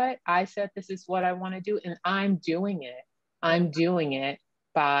what, I said this is what I want to do and I'm doing it. I'm doing it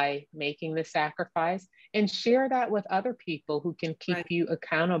by making the sacrifice, and share that with other people who can keep you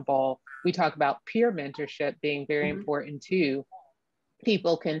accountable. We talk about peer mentorship being very important too.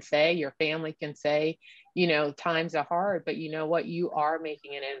 People can say, your family can say, times are hard, but you know what, you are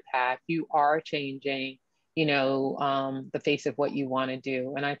making an impact. You are changing, the face of what you want to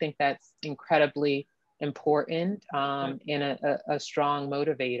do. And I think that's incredibly important and a strong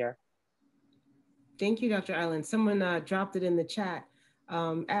motivator. Thank you, Dr. Island. Someone dropped it in the chat.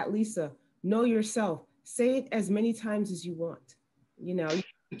 At Lisa, know yourself. Say it as many times as you want.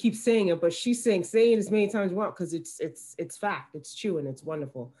 You keep saying it, but she's saying, say it as many times as you want, because it's fact, it's true, and it's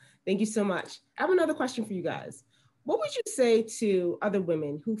wonderful. Thank you so much. I have another question for you guys. What would you say to other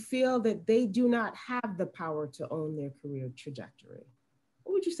women who feel that they do not have the power to own their career trajectory?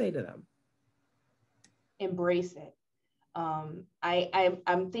 What would you say to them? Embrace it. I'm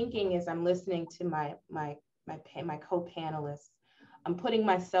thinking as I'm listening to my co-panelists, I'm putting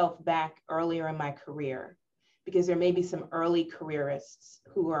myself back earlier in my career, because there may be some early careerists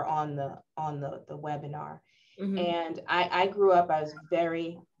who are on the webinar. And I grew up, I was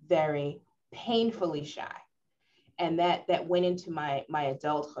very, very painfully shy. And that went into my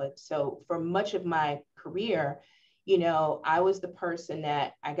adulthood. So for much of my career, I was the person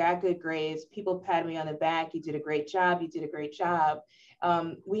that I got good grades. People patted me on the back. You did a great job. You did a great job.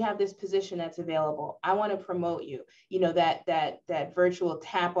 We have this position that's available. I want to promote you. That virtual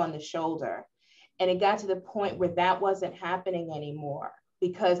tap on the shoulder. And it got to the point where that wasn't happening anymore,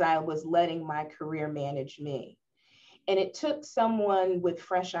 because I was letting my career manage me. And it took someone with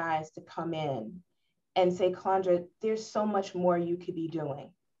fresh eyes to come in and say, Calandra, there's so much more you could be doing.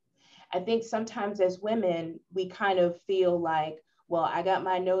 I think sometimes as women, we kind of feel like, well, I got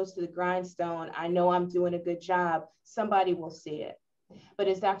my nose to the grindstone. I know I'm doing a good job. Somebody will see it. But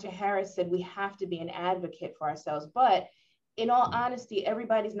as Dr. Harris said, we have to be an advocate for ourselves. But in all honesty,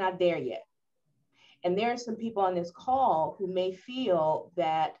 everybody's not there yet. And there are some people on this call who may feel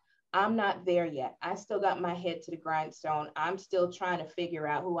that I'm not there yet. I still got my head to the grindstone. I'm still trying to figure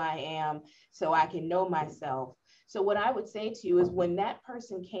out who I am so I can know myself. So what I would say to you is, when that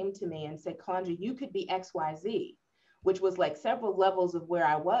person came to me and said, Calandra, you could be XYZ, which was like several levels of where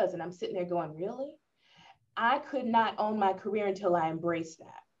I was. And I'm sitting there going, really? I could not own my career until I embraced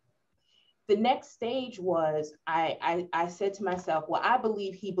that. The next stage was I said to myself, well, I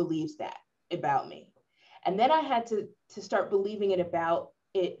believe he believes that about me. And then I had to start believing it about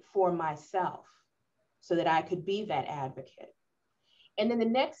it for myself so that I could be that advocate. And then the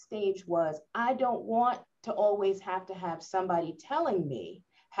next stage was, I don't want to always have to have somebody telling me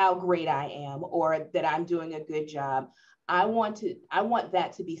how great I am or that I'm doing a good job. I want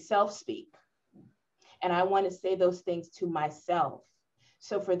that to be self-speak. And I want to say those things to myself.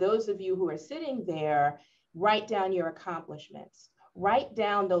 So for those of you who are sitting there, write down your accomplishments. Write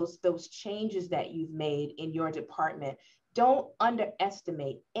down those changes that you've made in your department. Don't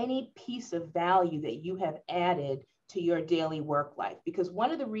underestimate any piece of value that you have added to your daily work life. Because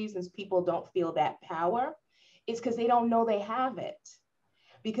one of the reasons people don't feel that power is because they don't know they have it.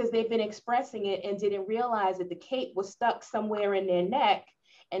 Because they've been expressing it and didn't realize that the cape was stuck somewhere in their neck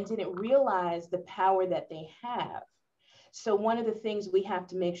and didn't realize the power that they have. So one of the things we have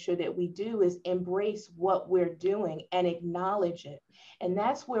to make sure that we do is embrace what we're doing and acknowledge it. And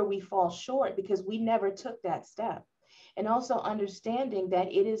that's where we fall short because we never took that step. And also understanding that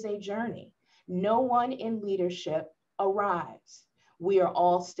it is a journey. No one in leadership arrives. We are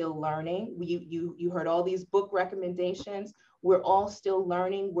all still learning. You heard all these book recommendations. We're all still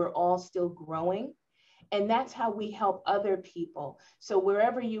learning. We're all still growing. And that's how we help other people. So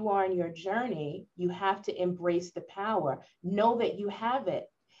wherever you are in your journey, you have to embrace the power. Know that you have it.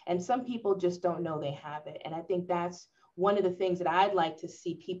 And some people just don't know they have it. And I think that's one of the things that I'd like to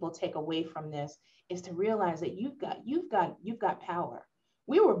see people take away from this is to realize that you've got power.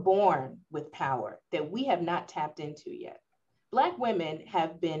 We were born with power that we have not tapped into yet. Black women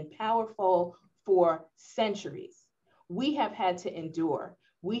have been powerful for centuries. We have had to endure.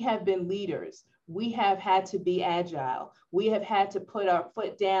 We have been leaders. We have had to be agile. We have had to put our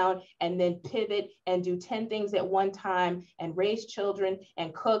foot down and then pivot and do 10 things at one time and raise children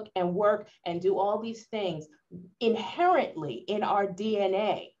and cook and work and do all these things. Inherently in our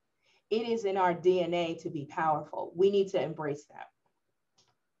DNA, it is in our DNA to be powerful. We need to embrace that.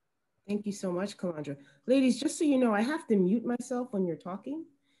 Thank you so much, Calandra. Ladies, just so you know, I have to mute myself when you're talking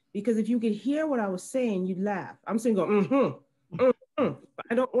because if you could hear what I was saying, you'd laugh. I'm saying go,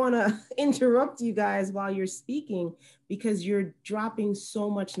 I don't want to interrupt you guys while you're speaking because you're dropping so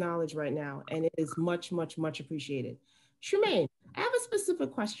much knowledge right now and it is much, much, much appreciated. Tremaine, I have a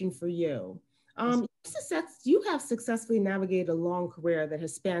specific question for you. You have successfully navigated a long career that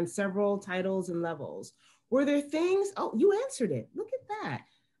has spanned several titles and levels. Were there things, oh, you answered it. Look at that.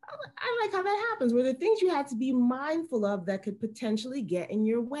 I like how that happens. Were there things you had to be mindful of that could potentially get in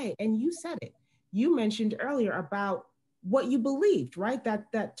your way? And you said it. You mentioned earlier about what you believed, right?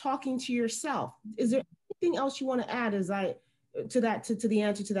 That talking to yourself. Is there anything else you want to add to the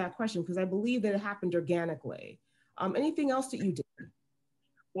answer to that question? Because I believe that it happened organically. Anything else that you did?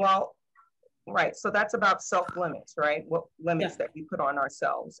 Well, right. So that's about self-limits, right? What limits that we put on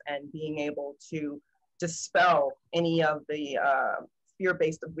ourselves and being able to dispel any of the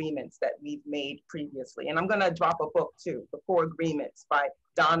fear-based agreements that we've made previously. And I'm going to drop a book too, The 4 Agreements by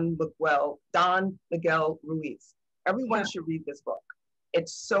Don Miguel Ruiz. Everyone should read this book.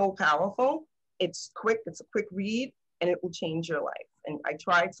 It's so powerful. It's quick. It's a quick read and it will change your life. And I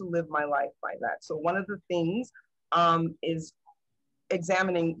try to live my life by that. So one of the things is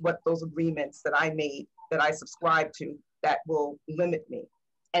examining what those agreements that I made, that I subscribe to, that will limit me.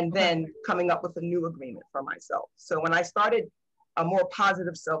 And then coming up with a new agreement for myself. So when I started a more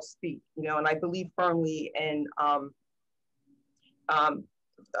positive self-speak, and I believe firmly in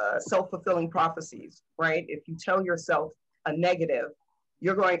self-fulfilling prophecies, right? If you tell yourself a negative,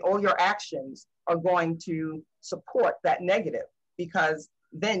 all your actions are going to support that negative because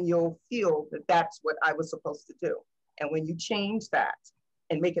then you'll feel that that's what I was supposed to do. And when you change that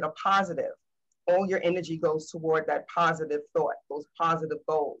and make it a positive, all your energy goes toward that positive thought, those positive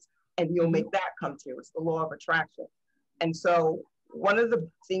goals, and you'll make that come true. It's the law of attraction. And so one of the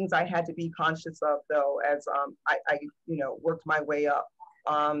things I had to be conscious of, though, as I worked my way up,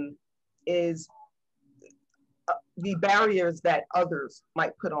 is the barriers that others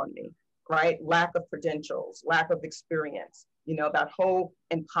might put on me, right? Lack of credentials, lack of experience, that whole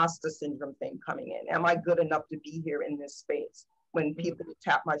imposter syndrome thing coming in. Am I good enough to be here in this space? When people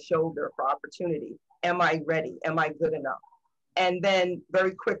tap my shoulder for opportunity, am I ready? Am I good enough? And then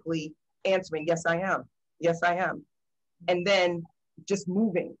very quickly answering, yes, I am. Yes, I am. And then just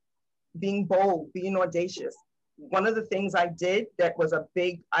moving, being bold, being audacious. One of the things I did that was a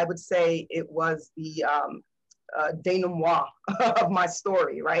big, I would say it was the denouement of my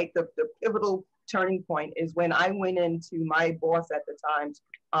story, right? The pivotal turning point is when I went into my boss at the time's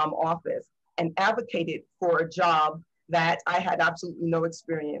office and advocated for a job that I had absolutely no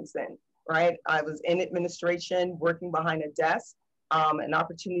experience in, right? I was in administration, working behind a desk, an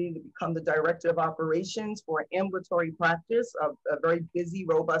opportunity to become the director of operations for an ambulatory practice, a very busy,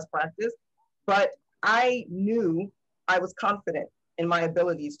 robust practice. But I knew, I was confident in my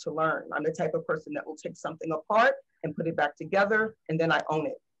abilities to learn. I'm the type of person that will take something apart and put it back together, and then I own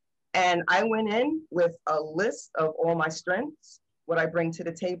it. And I went in with a list of all my strengths, what I bring to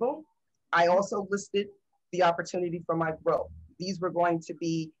the table. I also listed the opportunity for my growth. These were going to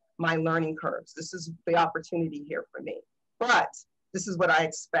be my learning curves. This is the opportunity here for me. But this is what I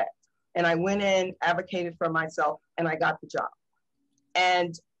expect. And I went in, advocated for myself, and I got the job.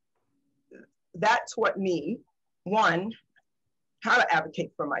 And that taught me, one, how to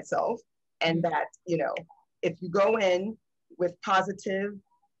advocate for myself. And that, you know, if you go in with positivity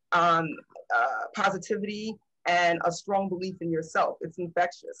and a strong belief in yourself, it's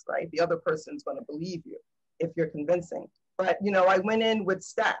infectious, right? The other person's going to believe you if you're convincing. But, you know, I went in with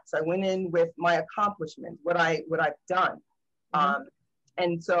stats. I went in with my accomplishments, what I've done.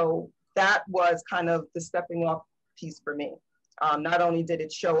 And so that was kind of the stepping off piece for me. Not only did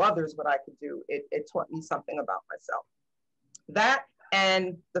it show others what I could do, it taught me something about myself. That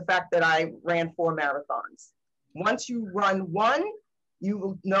and the fact that I ran 4 marathons. Once you run one, you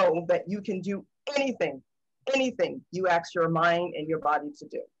will know that you can do anything you ask your mind and your body to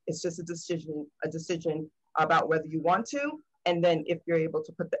do. It's just a decision about whether you want to, and then if you're able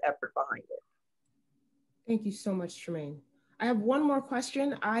to put the effort behind it. Thank you so much, Tremaine. I have one more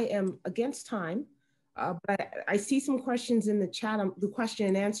question. I am against time, but I see some questions in the chat, the question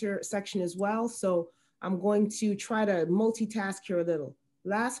and answer section as well. So I'm going to try to multitask here a little.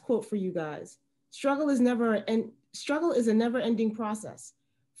 Last quote for you guys. Struggle is a never-ending process.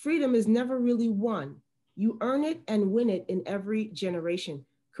 Freedom is never really won. You earn it and win it in every generation.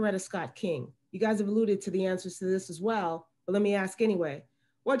 Coretta Scott King. You guys have alluded to the answers to this as well, but let me ask anyway.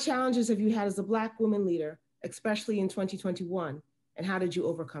 What challenges have you had as a Black woman leader, especially in 2021, and how did you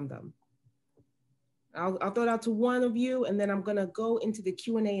overcome them? I'll throw it out to one of you, and then I'm gonna go into the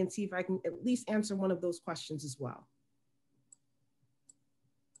Q&A and see if I can at least answer one of those questions as well.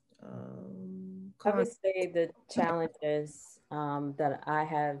 I would say the challenges that I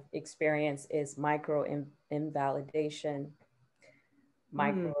have experienced is invalidation,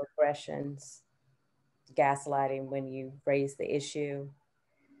 microaggressions, gaslighting when you raise the issue.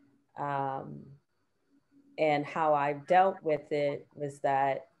 And how I dealt with it was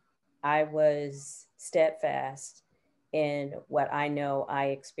that I was steadfast in what I know I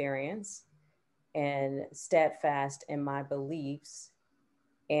experienced and steadfast in my beliefs.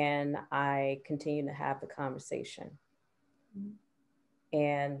 And I continue to have the conversation.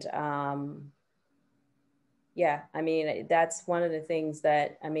 And yeah, I mean, that's one of the things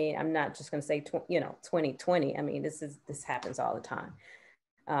that, I mean, I'm not just gonna say, 2020. I mean, this happens all the time.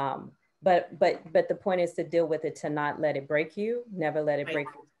 But the point is to deal with it, to not let it break you, never let it break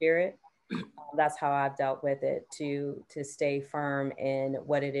your spirit. That's how I've dealt with it, to stay firm in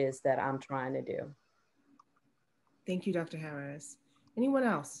what it is that I'm trying to do. Thank you, Dr. Harris. Anyone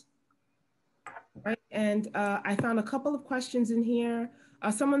else? Right, and I found a couple of questions in here.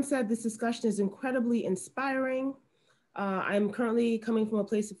 Someone said this discussion is incredibly inspiring. I'm currently coming from a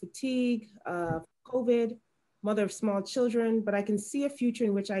place of fatigue, COVID, mother of small children, but I can see a future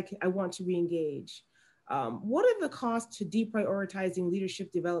in which I want to re-engage. What are the costs to deprioritizing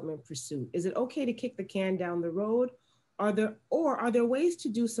leadership development pursuit? Is it okay to kick the can down the road? Are there ways to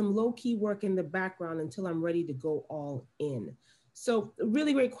do some low-key work in the background until I'm ready to go all in? So a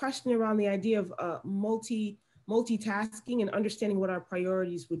really great question around the idea of multitasking and understanding what our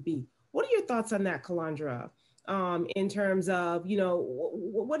priorities would be. What are your thoughts on that, Calandra? In terms of,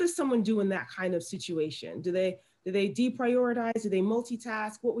 what does someone do in that kind of situation? Do they deprioritize? Do they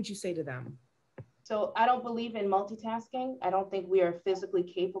multitask? What would you say to them? So I don't believe in multitasking. I don't think we are physically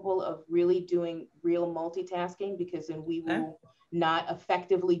capable of really doing real multitasking, because then we will not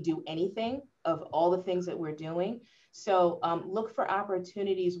effectively do anything of all the things that we're doing. So look for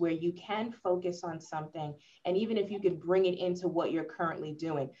opportunities where you can focus on something. And even if you could bring it into what you're currently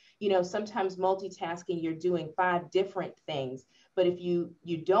doing, sometimes multitasking, you're doing 5 different things. But if you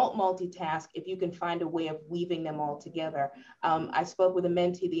don't multitask, if you can find a way of weaving them all together. I spoke with a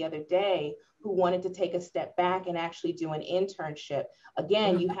mentee the other day who wanted to take a step back and actually do an internship.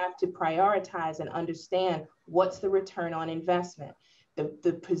 Again, you have to prioritize and understand what's the return on investment.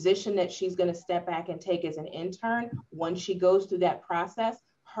 The position that she's going to step back and take as an intern, once she goes through that process,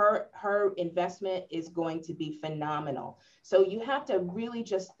 her investment is going to be phenomenal. So you have to really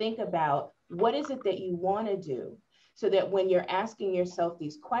just think about what is it that you want to do, so that when you're asking yourself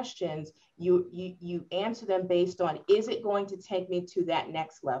these questions, you answer them based on, is it going to take me to that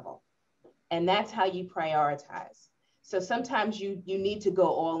next level? And that's how you prioritize. So sometimes you need to go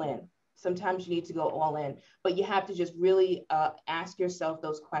all in. Sometimes you need to go all in, but you have to just really ask yourself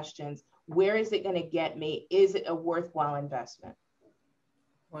those questions. Where is it going to get me? Is it a worthwhile investment?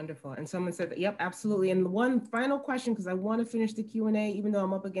 Wonderful. And someone said that, yep, absolutely. And one final question, because I want to finish the Q&A, even though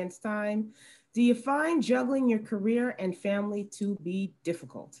I'm up against time. Do you find juggling your career and family to be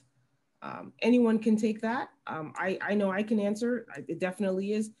difficult? Anyone can take that. I know I can answer. It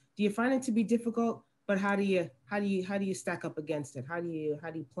definitely is. Do you find it to be difficult? But how do you stack up against it? How do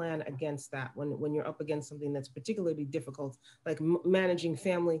you plan against that when you're up against something that's particularly difficult, like managing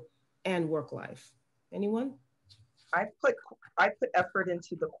family and work life? Anyone? I put effort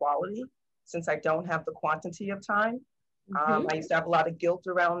into the quality, since I don't have the quantity of time. I used to have a lot of guilt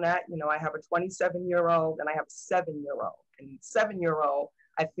around that. You know, I have a 27-year-old and I have a 7-year-old. And 7-year-old,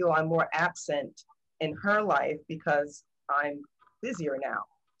 I feel I'm more absent in her life because I'm busier now.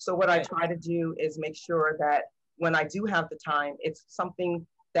 So what I try to do is make sure that when I do have the time, it's something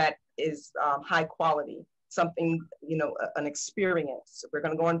that is high quality, something, you know, an experience. We're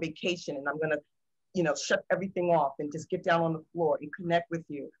going to go on vacation and I'm going to, you know, shut everything off and just get down on the floor and connect with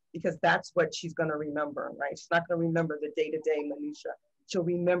you, because that's what she's going to remember, right? She's not going to remember the day-to-day minutia. She'll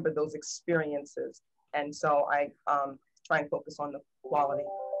remember those experiences. And so I try and focus on the quality.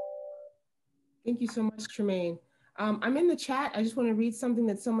 Thank you so much, Tremaine. I'm in the chat. I just want to read something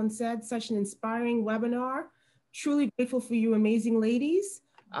that someone said. Such an inspiring webinar. Truly grateful for you amazing ladies.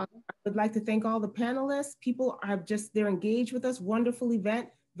 I would like to thank all the panelists. People have just, they're engaged with us. Wonderful event,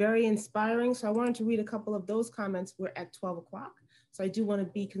 very inspiring. So I wanted to read a couple of those comments. We're at 12 o'clock. So I do want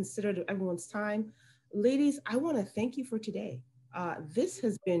to be considerate of everyone's time. Ladies, I want to thank you for today. This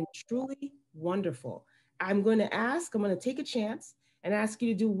has been truly wonderful. I'm going to take a chance and ask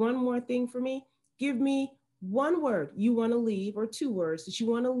you to do one more thing for me. Give me one word you want to leave, or 2 words that you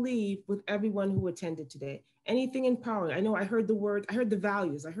want to leave with everyone who attended today. Anything empowering. I know I heard the word, I heard the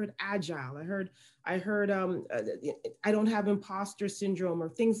values, I heard agile, I heard I don't have imposter syndrome or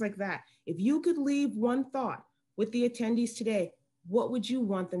things like that. If you could leave one thought with the attendees today, what would you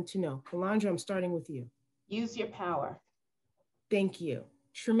want them to know? Calandra, I'm starting with you. Use your power. Thank you.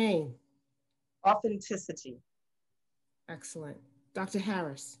 Tremaine. Authenticity. Excellent. Dr.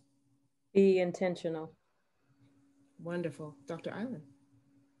 Harris. Be intentional. Wonderful. Dr. Island.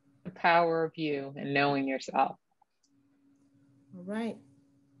 The power of you and knowing yourself. All right.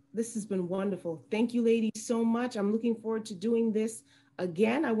 This has been wonderful. Thank you, ladies, so much. I'm looking forward to doing this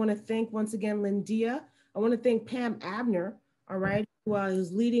again. I want to thank once again, Lindia. I want to thank Pam Abner, all right,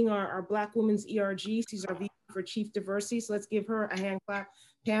 who's leading our Black Women's ERG. She's our VP for Chief Diversity. So let's give her a hand clap.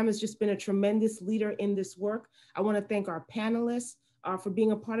 Pam has just been a tremendous leader in this work. I want to thank our panelists for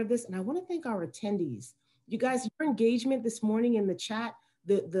being a part of this. And I want to thank our attendees. You guys, your engagement this morning in the chat,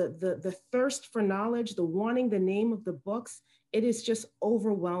 the thirst for knowledge, the wanting the name of the books, it is just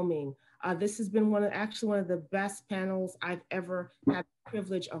overwhelming. This has been one of the best panels I've ever had the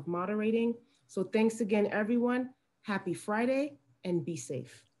privilege of moderating. So thanks again, everyone. Happy Friday and be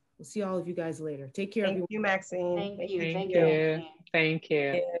safe. We'll see all of you guys later. Take care. Thank you, Maxine. Thank you. Thank you. Thank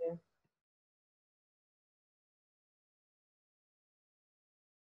you.